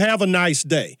 now you have a nice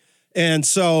day. And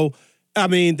so, I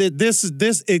mean, it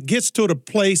gets to the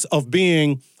place of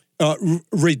being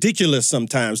ridiculous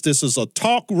sometimes. This is a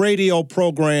talk radio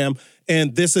program,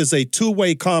 and this is a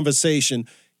two-way conversation.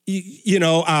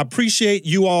 I appreciate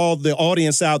you all, the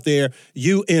audience out there.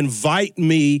 You invite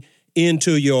me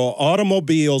into your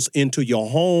automobiles, into your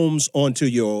homes, onto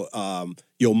your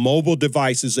mobile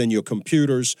devices and your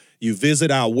computers. You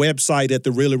visit our website at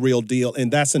The Really Real Deal,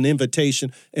 and that's an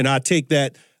invitation. And I take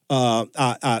that.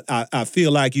 I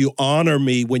feel like you honor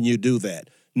me when you do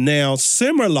that. Now,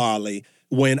 similarly,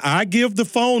 when I give the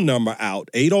phone number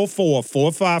out,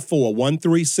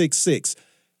 804-454-1366,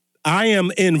 I am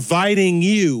inviting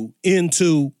you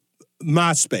into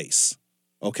my space,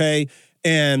 okay?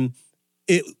 And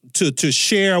to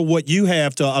share what you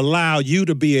have, to allow you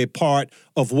to be a part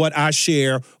of what I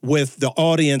share with the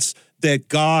audience that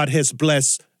God has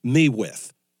blessed me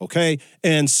with, okay?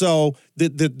 And so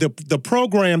the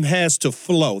program has to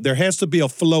flow. There has to be a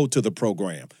flow to the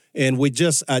program. And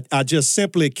I just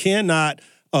simply cannot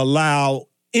allow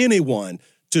anyone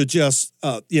to just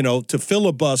to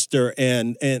filibuster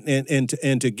and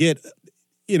to get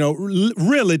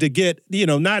really to get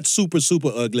not super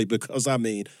ugly, because I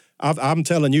mean I'm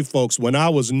telling you folks, when I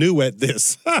was new at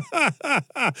this,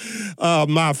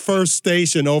 my first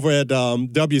station over at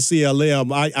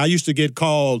WCLM, I used to get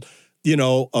called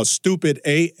a stupid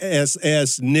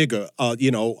ASS nigger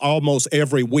almost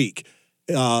every week,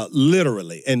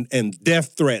 literally, and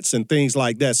death threats and things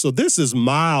like that. So this is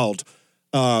mild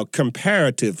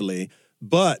comparatively,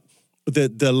 but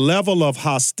the level of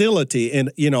hostility, and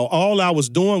all I was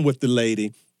doing with the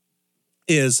lady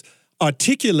is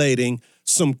articulating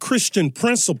some Christian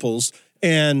principles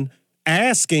and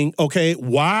asking, okay,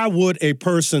 why would a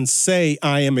person say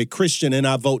I am a Christian and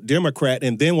I vote Democrat?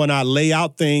 And then when I lay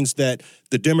out things that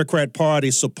the Democrat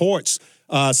Party supports,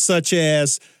 such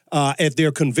as at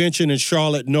their convention in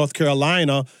Charlotte, North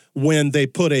Carolina, when they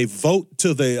put a vote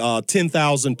to the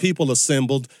 10,000 people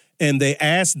assembled, and they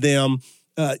asked them,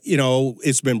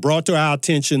 it's been brought to our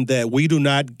attention that we do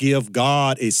not give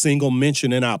God a single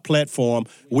mention in our platform.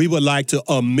 We would like to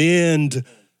amend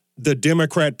the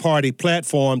Democrat Party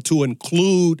platform to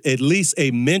include at least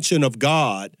a mention of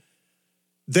God.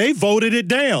 They voted it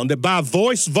down. By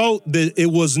voice vote, it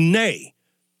was nay.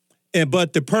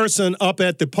 But the person up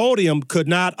at the podium could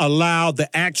not allow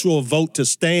the actual vote to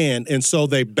stand. And so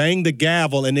they banged the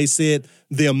gavel and they said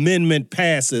the amendment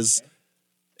passes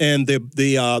and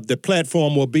the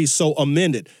platform will be so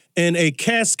amended. And a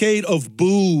cascade of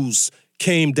boos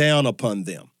came down upon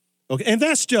them. Okay, and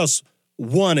that's just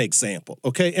one example.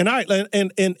 Okay, and I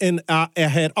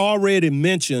had already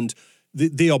mentioned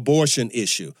the abortion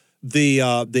issue,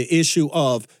 the issue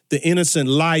of the innocent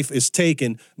life is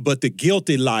taken, but the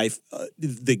guilty life,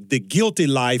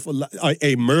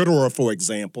 a murderer, for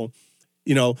example,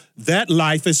 that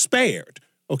life is spared.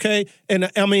 Okay, and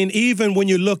I mean, even when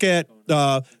you look at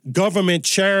government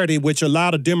charity, which a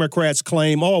lot of Democrats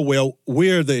claim, oh well,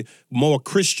 we're the more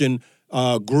Christian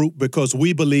group because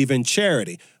we believe in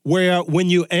charity. Where when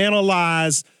you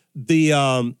analyze the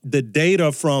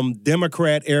data from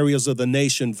Democrat areas of the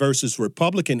nation versus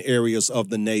Republican areas of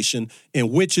the nation,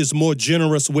 and which is more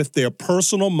generous with their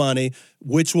personal money,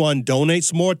 which one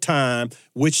donates more time,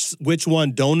 which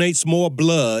one donates more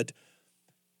blood.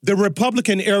 The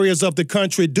Republican areas of the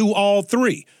country do all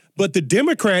three, but the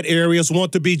Democrat areas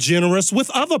want to be generous with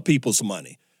other people's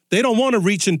money. They don't want to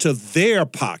reach into their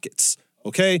pockets,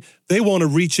 okay? They want to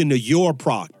reach into your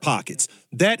pockets.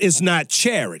 That is not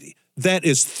charity. That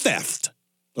is theft,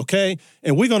 okay?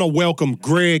 And we're going to welcome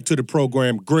Greg to the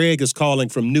program. Greg is calling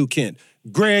from New Kent.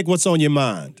 Greg, what's on your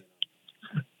mind?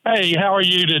 Hey, how are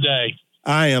you today?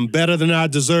 I am better than I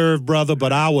deserve, brother,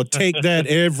 but I will take that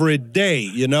every day,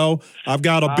 I've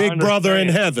got a big brother in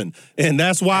heaven, and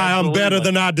that's why I'm better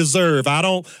than I deserve. I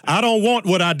don't want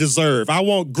what I deserve. I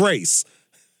want grace.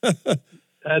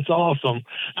 That's awesome.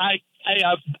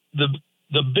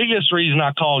 The biggest reason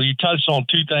I called, you touched on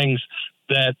two things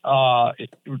that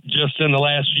just in the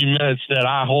last few minutes that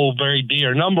I hold very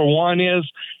dear. Number one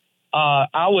is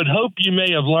I would hope you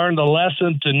may have learned a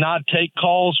lesson to not take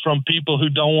calls from people who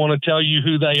don't want to tell you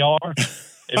who they are.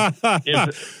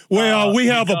 We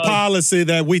have a policy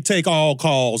that we take all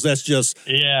calls. That's just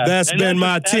that's been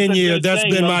my 10-year. That's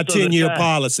been my 10-year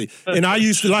policy. And I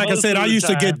used to, like I said, I used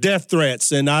to get death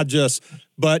threats, and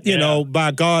but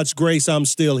by God's grace, I'm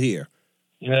still here.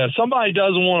 Yeah, if somebody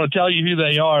doesn't want to tell you who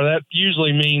they are, that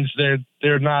usually means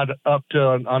they're not up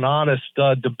to an honest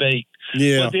debate.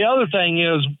 Yeah. But the other thing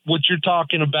is what you're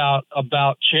talking about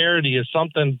charity is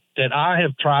something that I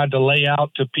have tried to lay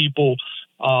out to people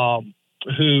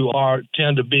who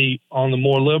tend to be on the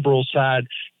more liberal side.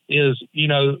 Is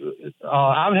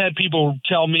I've had people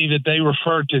tell me that they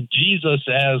refer to Jesus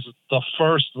as the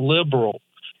first liberal,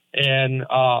 and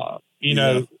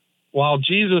while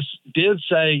Jesus did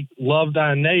say, love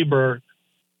thy neighbor.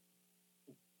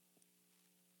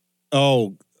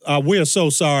 Oh, we're so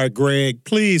sorry, Greg.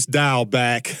 Please dial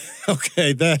back.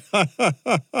 Okay, that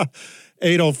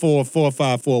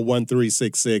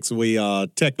 804-454-1366. We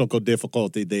technical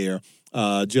difficulty there.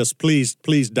 Just please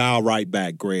dial right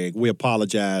back, Greg. We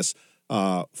apologize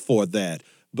for that.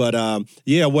 But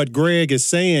what Greg is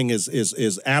saying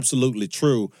is absolutely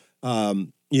true.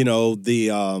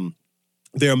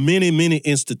 There are many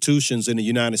institutions in the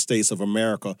United States of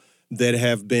America that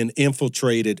have been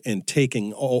infiltrated and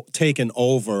taken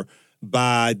over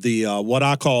by the what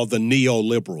I call the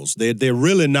neoliberals. They're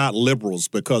really not liberals,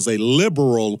 because a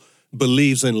liberal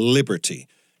believes in liberty,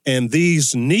 and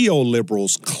these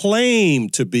neoliberals claim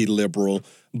to be liberal,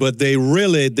 but they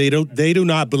do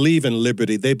not believe in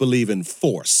liberty. They believe in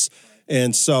force.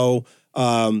 And so,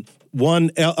 are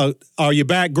you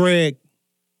back, Greg?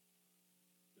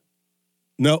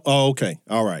 No. Oh, okay.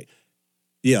 All right.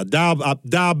 Yeah. Dial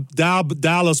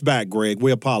us back, Greg.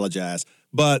 We apologize.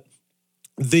 But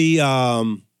the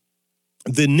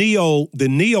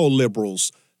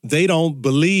neoliberals, they don't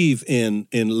believe in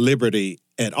liberty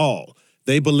at all.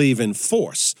 They believe in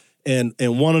force. And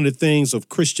one of the things of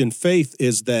Christian faith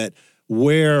is that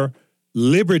where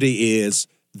liberty is,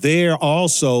 there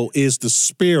also is the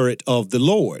Spirit of the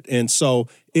Lord. And so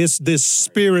it's this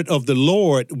Spirit of the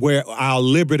Lord where our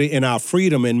liberty and our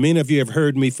freedom, and many of you have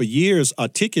heard me for years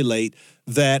articulate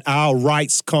that our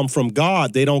rights come from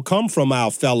God. They don't come from our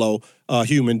fellow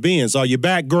human beings. Are you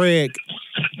back, Greg?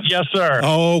 Yes, sir.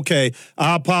 Oh, okay.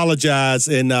 I apologize.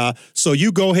 And so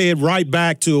you go ahead right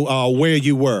back to where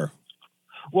you were.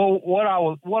 Well, what I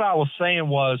was saying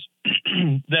was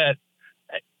that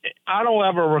I don't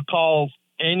ever recall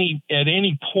at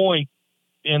any point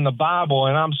in the Bible,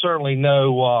 and I'm certainly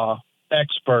no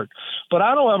expert, but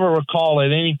I don't ever recall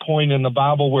at any point in the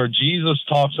Bible where Jesus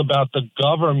talks about the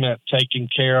government taking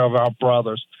care of our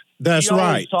brothers. That's he right.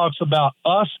 always talks about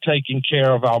us taking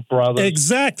care of our brothers.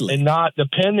 Exactly. And not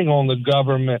depending on the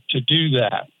government to do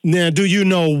that. Now, do you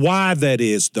know why that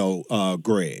is, though,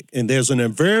 Greg? And there's a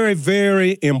very,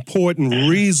 very important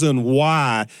reason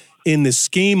why, in the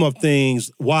scheme of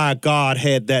things, why God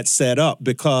had that set up.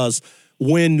 Because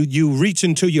when you reach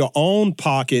into your own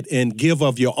pocket and give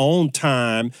of your own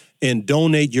time and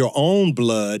donate your own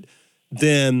blood,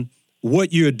 then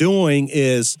what you're doing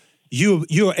is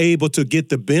you're able to get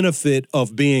the benefit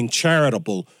of being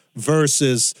charitable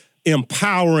versus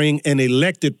empowering an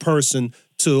elected person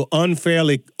to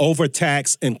unfairly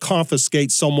overtax and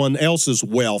confiscate someone else's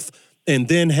wealth, and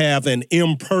then have an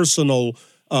impersonal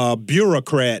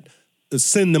bureaucrat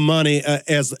send the money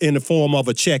as in the form of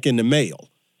a check in the mail.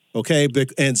 Okay,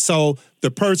 and so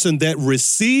the person that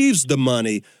receives the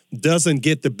money doesn't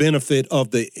get the benefit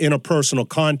of the interpersonal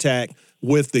contact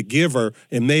with the giver,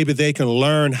 and maybe they can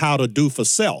learn how to do for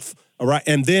self. All right,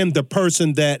 and then the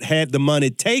person that had the money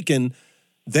taken,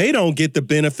 they don't get the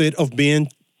benefit of being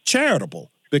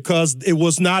charitable because it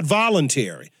was not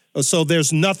voluntary. So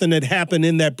there's nothing that happened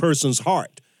in that person's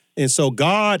heart. And so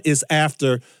God is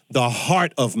after the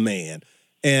heart of man.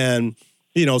 And,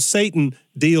 Satan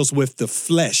deals with the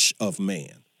flesh of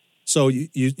man. So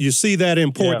you see that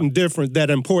important that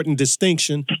important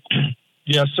distinction.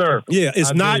 Yes, sir. Yeah,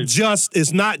 it's I not do. just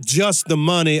the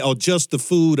money or just the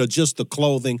food or just the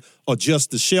clothing or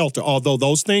just the shelter, although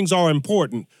those things are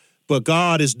important, but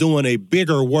God is doing a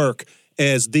bigger work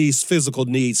as these physical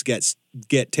needs get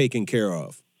taken care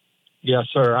of. Yes,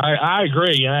 sir. I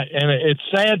agree, and it's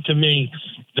sad to me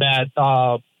that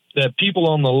that people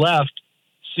on the left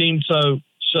seem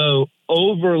so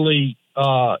overly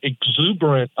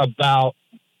exuberant about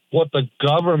what the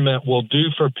government will do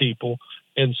for people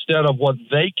instead of what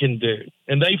they can do,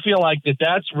 and they feel like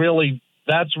that's really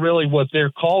what they're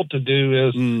called to do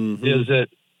is it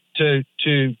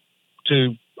to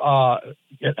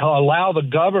allow the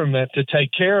government to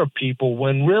take care of people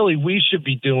when really we should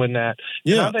be doing that.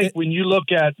 Yeah. And I think when you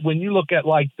look at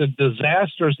like the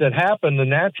disasters that happen, the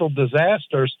natural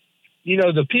disasters,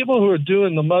 the people who are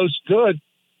doing the most good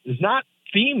is not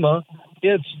FEMA,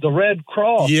 it's the Red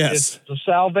Cross. Yes. It's the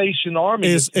Salvation Army.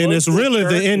 It's really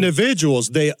the individuals.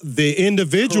 The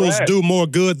individuals Correct. do more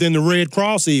good than the Red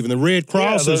Cross even. The Red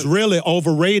Cross is really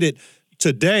overrated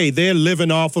today. They're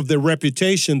living off of their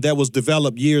reputation that was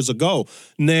developed years ago.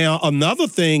 Now, another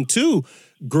thing too,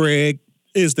 Greg,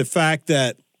 is the fact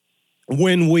that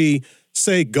when we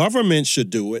say government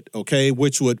should do it, okay,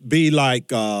 which would be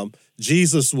like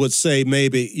Jesus would say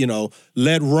maybe,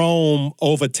 let Rome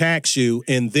overtax you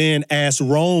and then ask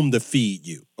Rome to feed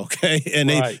you, okay?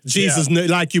 And Jesus,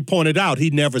 like you pointed out,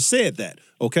 he never said that,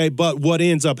 okay? But what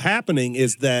ends up happening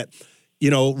is that,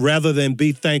 rather than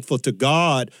be thankful to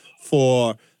God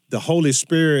for the Holy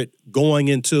Spirit going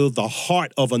into the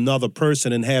heart of another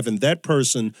person and having that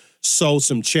person sow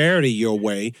some charity your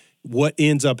way, what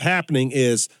ends up happening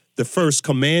is the first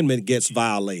commandment gets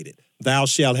violated. Thou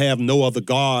shalt have no other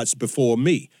gods before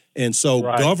me. And so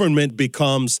government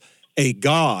becomes a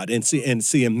god. And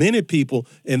many people,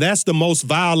 and that's the most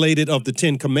violated of the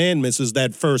 10 commandments is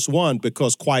that first one,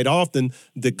 because quite often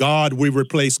the God we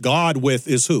replace God with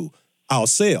is who?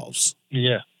 Ourselves.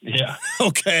 Yeah. Yeah.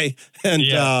 Okay. And,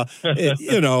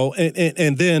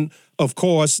 and then, of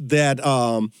course, that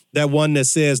one that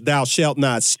says thou shalt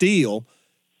not steal,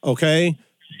 okay,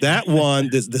 that one,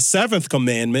 the seventh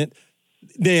commandment.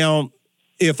 Now,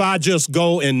 if I just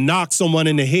go and knock someone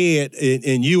in the head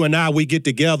and you and I, we get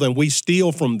together and we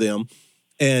steal from them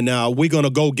and we're going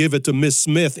to go give it to Miss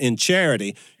Smith in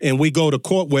charity and we go to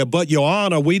court but Your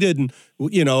Honor, we didn't,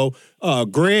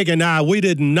 Greg and I, we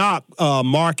didn't knock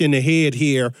Mark in the head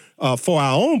here for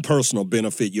our own personal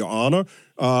benefit, Your Honor.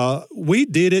 We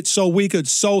did it so we could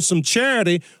sow some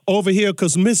charity over here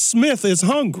because Miss Smith is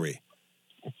hungry.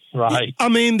 Right. I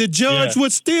mean, the judge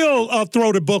would still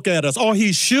throw the book at us, or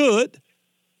he should.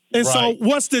 And so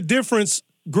what's the difference,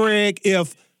 Greg,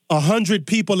 if 100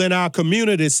 people in our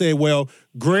community say, well,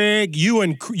 Greg, you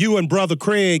and Brother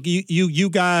Craig, you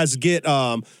guys get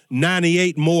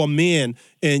 98 more men,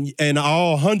 and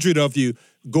all 100 of you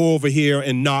go over here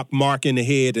and knock Mark in the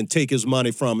head and take his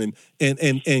money from him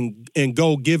and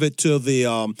go give it to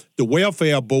the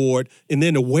welfare board, and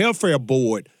then the welfare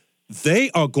board, they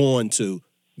are going to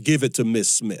give it to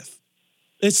Miss Smith.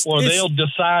 They'll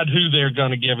decide who they're going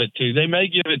to give it to. They may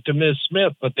give it to Miss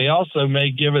Smith, but they also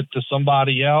may give it to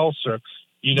somebody else, or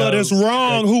But it's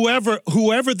wrong.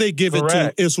 Whoever they give it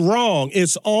to, it's wrong.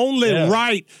 It's only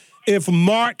right if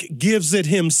Mark gives it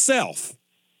himself.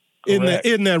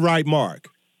 Isn't that right, Mark?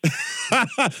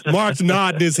 Mark's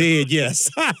nodding his head, yes.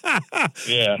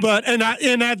 Yeah. But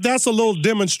that's a little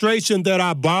demonstration that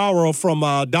I borrow from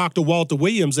Dr. Walter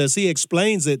Williams as he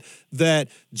explains it, that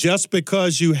just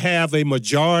because you have a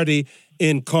majority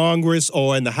in Congress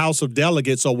or in the House of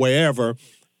Delegates or wherever,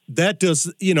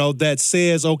 that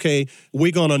says, okay,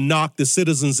 we're going to knock the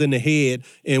citizens in the head,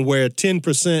 and where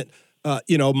 10%,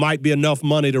 might be enough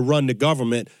money to run the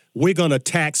government, we're going to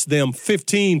tax them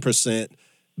 15%.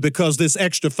 because this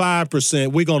extra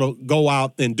 5%, we're going to go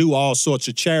out and do all sorts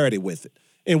of charity with it.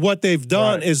 And what they've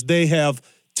done is they have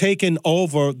taken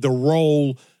over the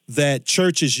role that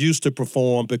churches used to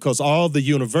perform, because all the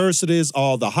universities,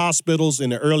 all the hospitals in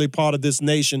the early part of this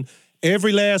nation,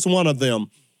 every last one of them,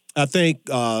 I think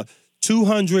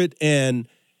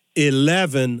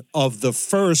 211 of the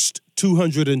first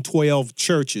 212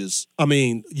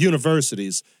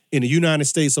 universities in the United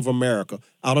States of America,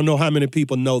 I don't know how many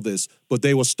people know this, but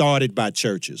they were started by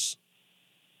churches.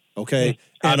 Okay?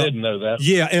 I didn't know that.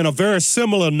 Yeah, and a very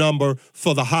similar number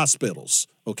for the hospitals.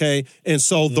 Okay? And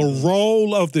so the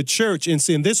role of the church, and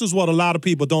this is what a lot of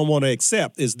people don't want to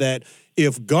accept, is that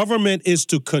if government is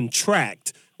to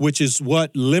contract, which is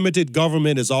what limited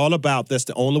government is all about, that's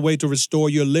the only way to restore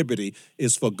your liberty,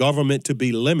 is for government to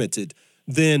be limited,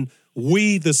 then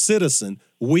we, the citizen,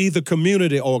 we, the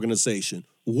community organization,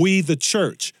 we, the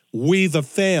church, we, the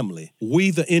family,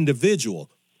 we, the individual,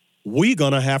 we're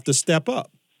going to have to step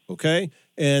up. Okay?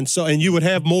 And you would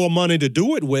have more money to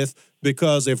do it with,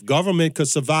 because if government could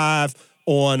survive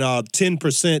on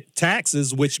 10%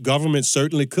 taxes, which government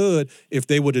certainly could if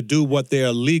they were to do what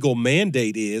their legal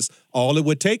mandate is, all it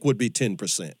would take would be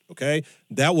 10%. Okay?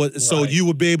 So you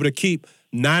would be able to keep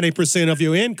 90% of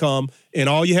your income, and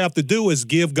all you have to do is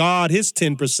give God his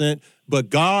 10%, but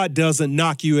God doesn't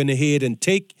knock you in the head and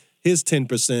take his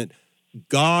 10%.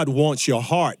 God wants your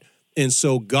heart. And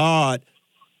so God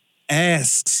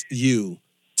asks you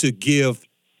to give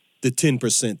the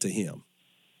 10% to him.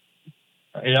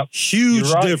 Yep. Huge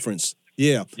difference.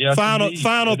 Yeah. Yes,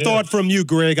 final thought from you,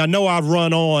 Greg. I know I've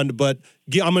run on, but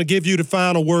I'm going to give you the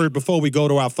final word before we go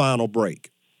to our final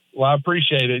break. Well, I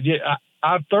appreciate it. Yeah,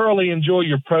 I thoroughly enjoy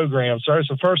your program, sir. It's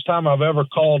the first time I've ever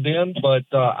called in, but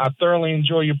I thoroughly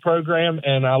enjoy your program,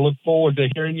 and I look forward to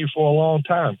hearing you for a long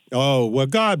time. Oh, well,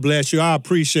 God bless you. I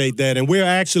appreciate that. And we're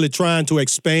actually trying to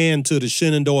expand to the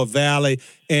Shenandoah Valley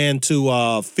and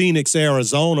to Phoenix,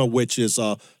 Arizona, which is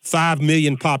a 5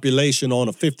 million population on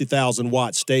a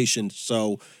 50,000-watt station.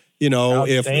 So, we got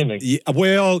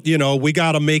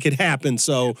to make it happen.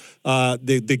 So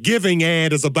the giving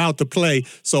ad is about to play.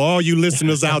 So all you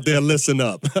listeners out there, listen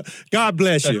up. God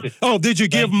bless you. Oh, did you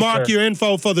give Mark your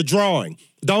info for the drawing?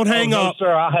 Don't hang up. No,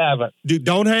 sir, I haven't.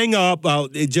 Don't hang up.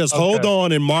 Just hold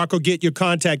on, and Mark will get your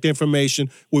contact information.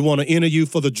 We want to enter you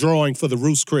for the drawing for the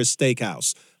Ruth's Chris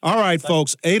Steakhouse. All right,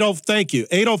 folks. Thank you.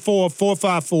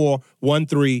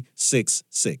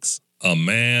 804-454-1366. A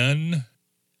man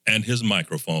and his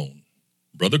microphone.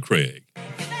 Brother Craig.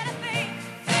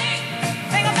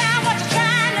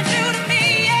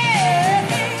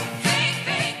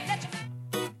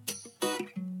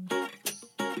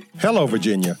 Hello,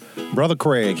 Virginia. Brother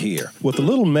Craig here with a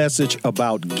little message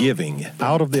about giving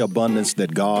out of the abundance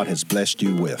that God has blessed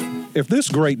you with. If this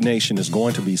great nation is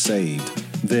going to be saved,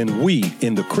 then we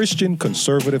in the Christian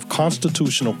Conservative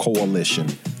Constitutional Coalition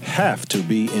have to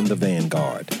be in the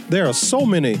vanguard. There are so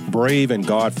many brave and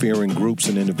God-fearing groups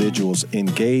and individuals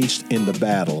engaged in the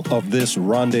battle of this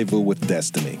rendezvous with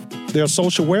destiny. There are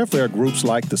social welfare groups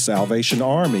like the Salvation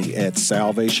Army at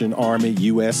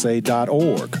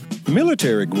salvationarmyusa.org.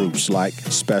 Military groups like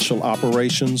Special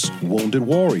Operations Wounded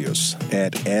Warriors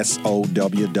at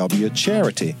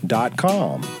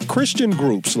SOWWcharity.com. Christian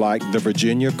groups like the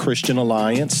Virginia Christian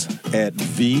Alliance at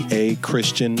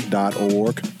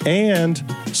vachristian.org and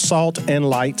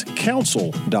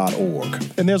saltandlightcouncil.org.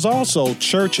 And there's also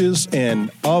churches and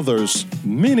others,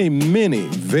 many, many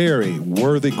very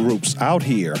worthy groups out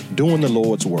here doing the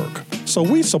Lord's work. So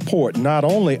we support not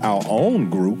only our own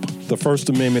group, the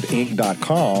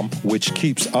FirstAmendmentInc.com, which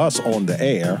keeps us on the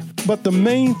air, but the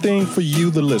main thing for you,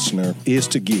 the listener, is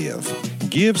to give.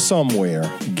 Give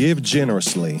somewhere, give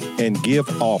generously, and give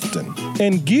often.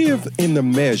 And give in the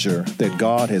measure that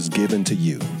God has given to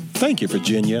you. Thank you,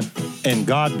 Virginia, and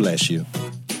God bless you.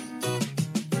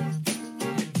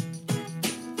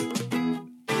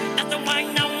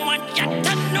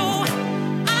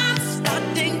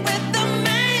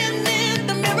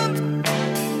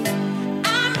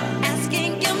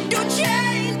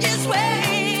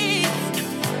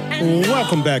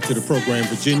 Welcome back to the program,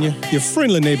 Virginia. Your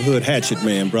friendly neighborhood hatchet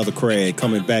man, Brother Craig,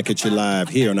 coming back at you live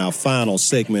here in our final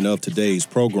segment of today's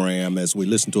program as we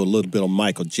listen to a little bit of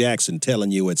Michael Jackson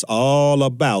telling you it's all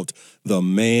about the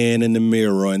man in the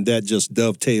mirror. And that just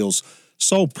dovetails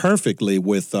so perfectly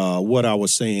with what I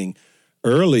was saying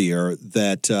earlier,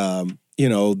 that,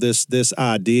 this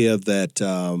idea that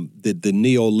the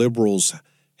neoliberals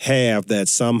have, that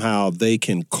somehow they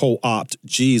can co-opt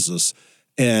Jesus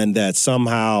and that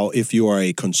somehow if you are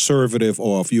a conservative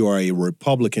or if you are a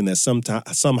Republican, that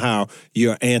somehow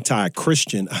you're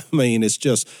anti-Christian. I mean, it's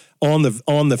just on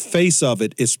the face of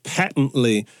it, it's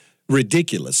patently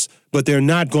ridiculous. But they're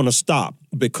not going to stop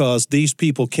because these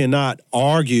people cannot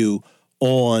argue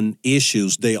on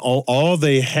issues. They all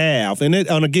they have, and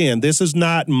again, this is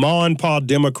not Ma and Pa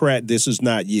Democrat. This is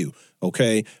not you,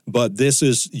 okay? But this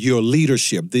is your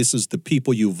leadership. This is the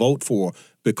people you vote for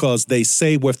because they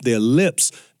say with their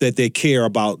lips that they care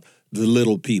about the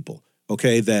little people,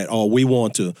 okay? That we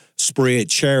want to spread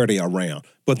charity around,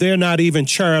 but they're not even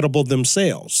charitable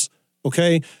themselves,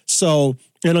 okay? So,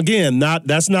 and again,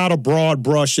 that's not a broad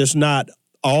brush. It's not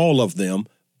all of them,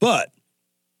 but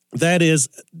that it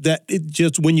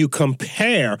just when you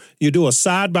compare, you do a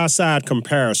side-by-side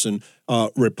comparison,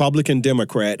 Republican,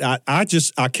 Democrat,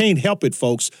 I can't help it,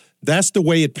 folks. That's the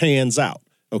way it pans out,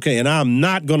 okay? And I'm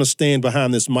not going to stand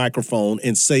behind this microphone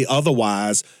and say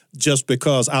otherwise just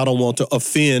because I don't want to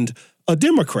offend a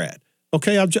Democrat,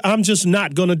 okay? I'm just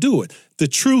not going to do it. The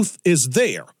truth is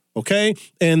there, okay?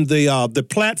 And the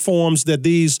platforms that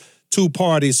these two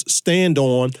parties stand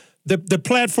on, the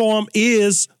platform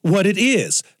is what it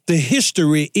is. The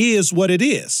history is what it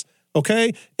is,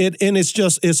 okay?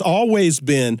 It's always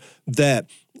been that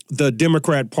the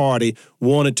Democrat Party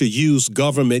wanted to use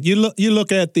government. You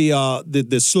look at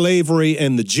the slavery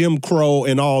and the Jim Crow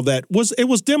and all that. It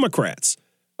was Democrats,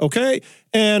 okay?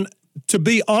 And to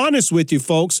be honest with you,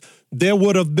 folks, there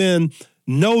would have been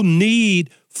no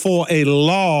need for a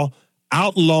law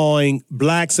outlawing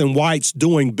blacks and whites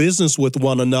doing business with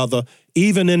one another,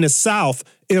 even in the South,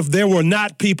 if there were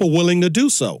not people willing to do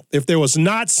so. If there was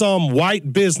not some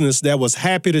white business that was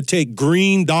happy to take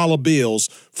green dollar bills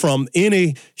from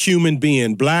any human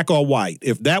being, black or white,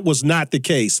 if that was not the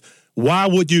case, why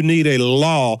would you need a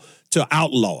law to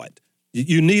outlaw it?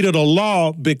 You needed a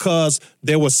law because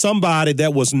there was somebody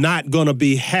that was not going to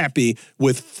be happy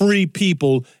with free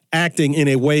people acting in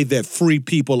a way that free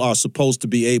people are supposed to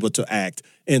be able to act.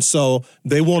 And so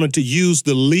they wanted to use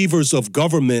the levers of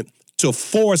government to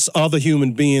force other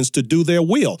human beings to do their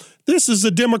will. This is the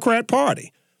Democrat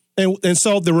Party. And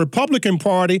so the Republican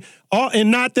Party, and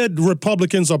not that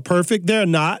Republicans are perfect, they're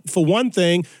not. For one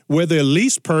thing, where they're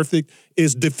least perfect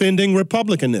is defending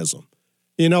republicanism.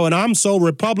 You know, and I'm so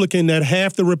Republican that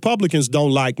half the Republicans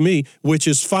don't like me, which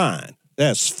is fine.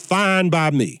 That's fine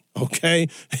by me, okay?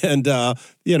 And,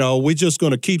 we're just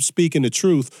going to keep speaking the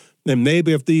truth. And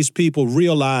maybe if these people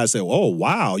realize that, oh,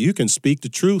 wow, you can speak the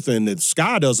truth and the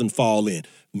sky doesn't fall in,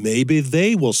 maybe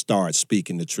they will start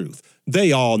speaking the truth.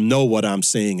 They all know what I'm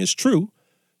saying is true.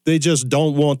 They just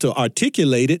don't want to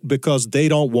articulate it because they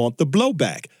don't want the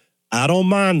blowback. I don't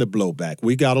mind the blowback.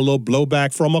 We got a little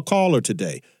blowback from a caller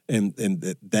today, and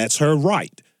that's her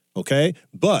right, okay?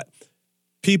 But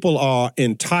people are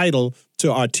entitled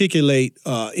to articulate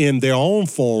in their own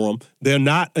forum. They're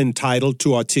not entitled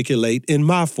to articulate in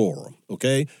my forum,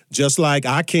 okay? Just like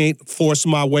I can't force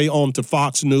my way onto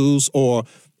Fox News or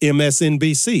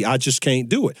MSNBC. I just can't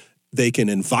do it. They can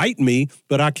invite me,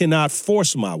 but I cannot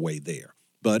force my way there.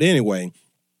 But anyway,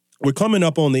 we're coming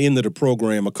up on the end of the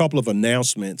program. A couple of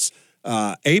announcements.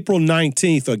 April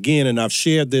 19th, again, and I've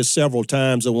shared this several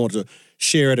times. I want to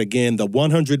share it again. The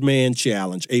 100-Man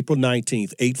Challenge, April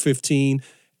 19th, 8:15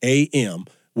 a.m.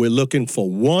 We're looking for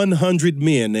 100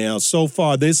 men. Now, so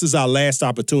far, this is our last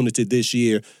opportunity this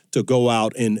year to go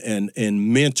out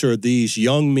and mentor these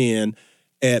young men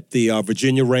at the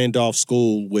Virginia Randolph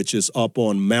School, which is up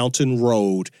on Mountain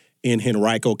Road in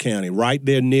Henrico County, right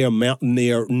there near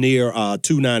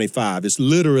 295. It's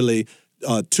literally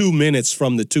 2 minutes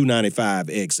from the 295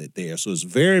 exit there. So it's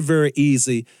very, very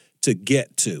easy to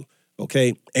get to.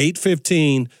 Okay,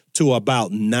 8:15 to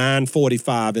about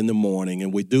 9:45 in the morning.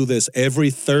 And we do this every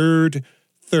third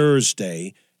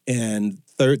Thursday. And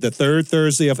the third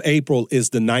Thursday of April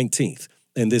is the 19th.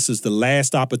 And this is the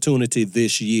last opportunity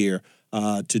this year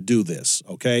to do this.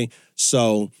 Okay,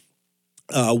 so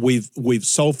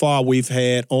we've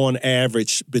had on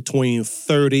average between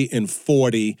 30 and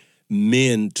 40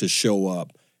 men to show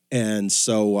up. And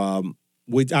so I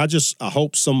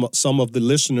hope some of the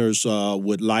listeners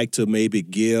would like to maybe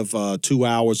give 2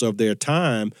 hours of their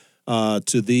time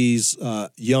to these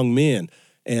young men.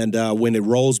 And when it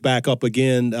rolls back up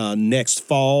again next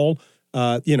fall,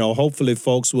 hopefully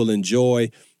folks will enjoy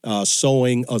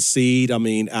sowing a seed. I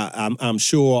mean, I'm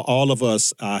sure all of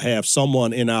us have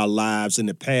someone in our lives in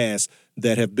the past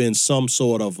that have been some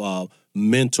sort of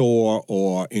mentor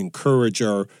or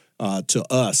encourager to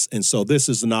us. And so this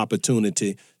is an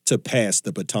opportunity to pass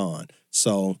the baton.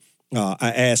 So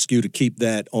I ask you to keep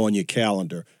that on your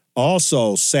calendar.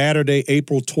 Also, Saturday,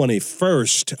 April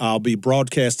 21st, I'll be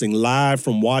broadcasting live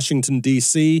from Washington,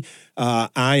 D.C.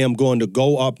 I am going to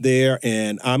go up there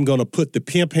and I'm going to put the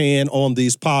pimp hand on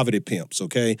these poverty pimps,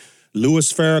 okay?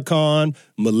 Louis Farrakhan,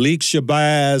 Malik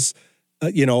Shabazz,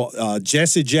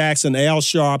 Jesse Jackson, Al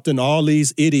Sharpton, all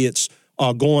these idiots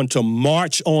are going to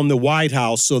march on the White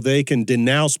House so they can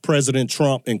denounce President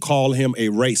Trump and call him a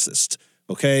racist,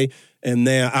 okay? And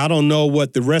now I don't know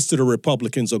what the rest of the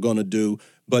Republicans are going to do,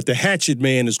 but the Hatchet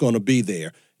Man is going to be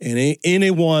there. And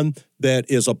anyone that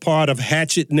is a part of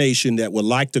Hatchet Nation that would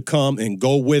like to come and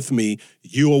go with me,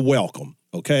 you are welcome,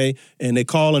 okay? And they're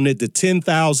calling it the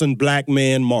 10,000 Black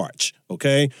Man March,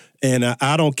 okay? And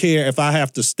I don't care if I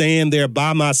have to stand there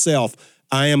by myself.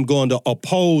 I am going to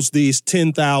oppose these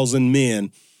 10,000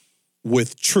 men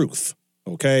with truth,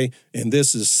 okay? And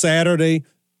this is Saturday,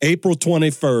 April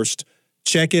 21st.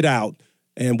 Check it out.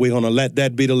 And we're going to let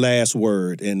that be the last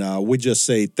word. And we just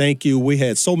say thank you. We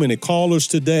had so many callers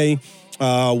today.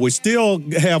 We still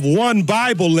have one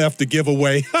Bible left to give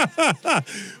away.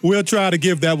 We'll try to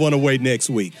give that one away next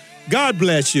week. God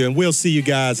bless you, and we'll see you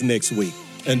guys next week.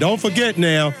 And don't forget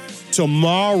now,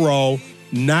 tomorrow,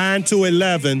 9 to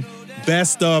 11,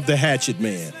 Best of the Hatchet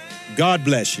Man. God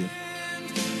bless you.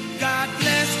 God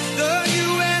bless the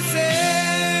USA.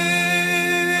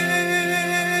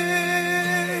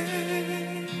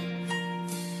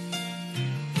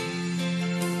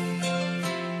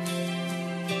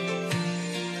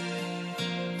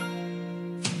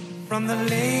 From the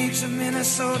lakes of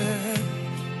Minnesota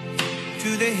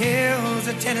to the hills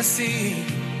of Tennessee,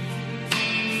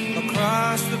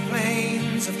 across the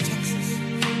plains of Texas,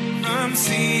 from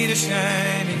sea to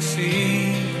shining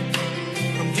sea,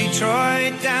 from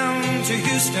Detroit down to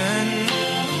Houston,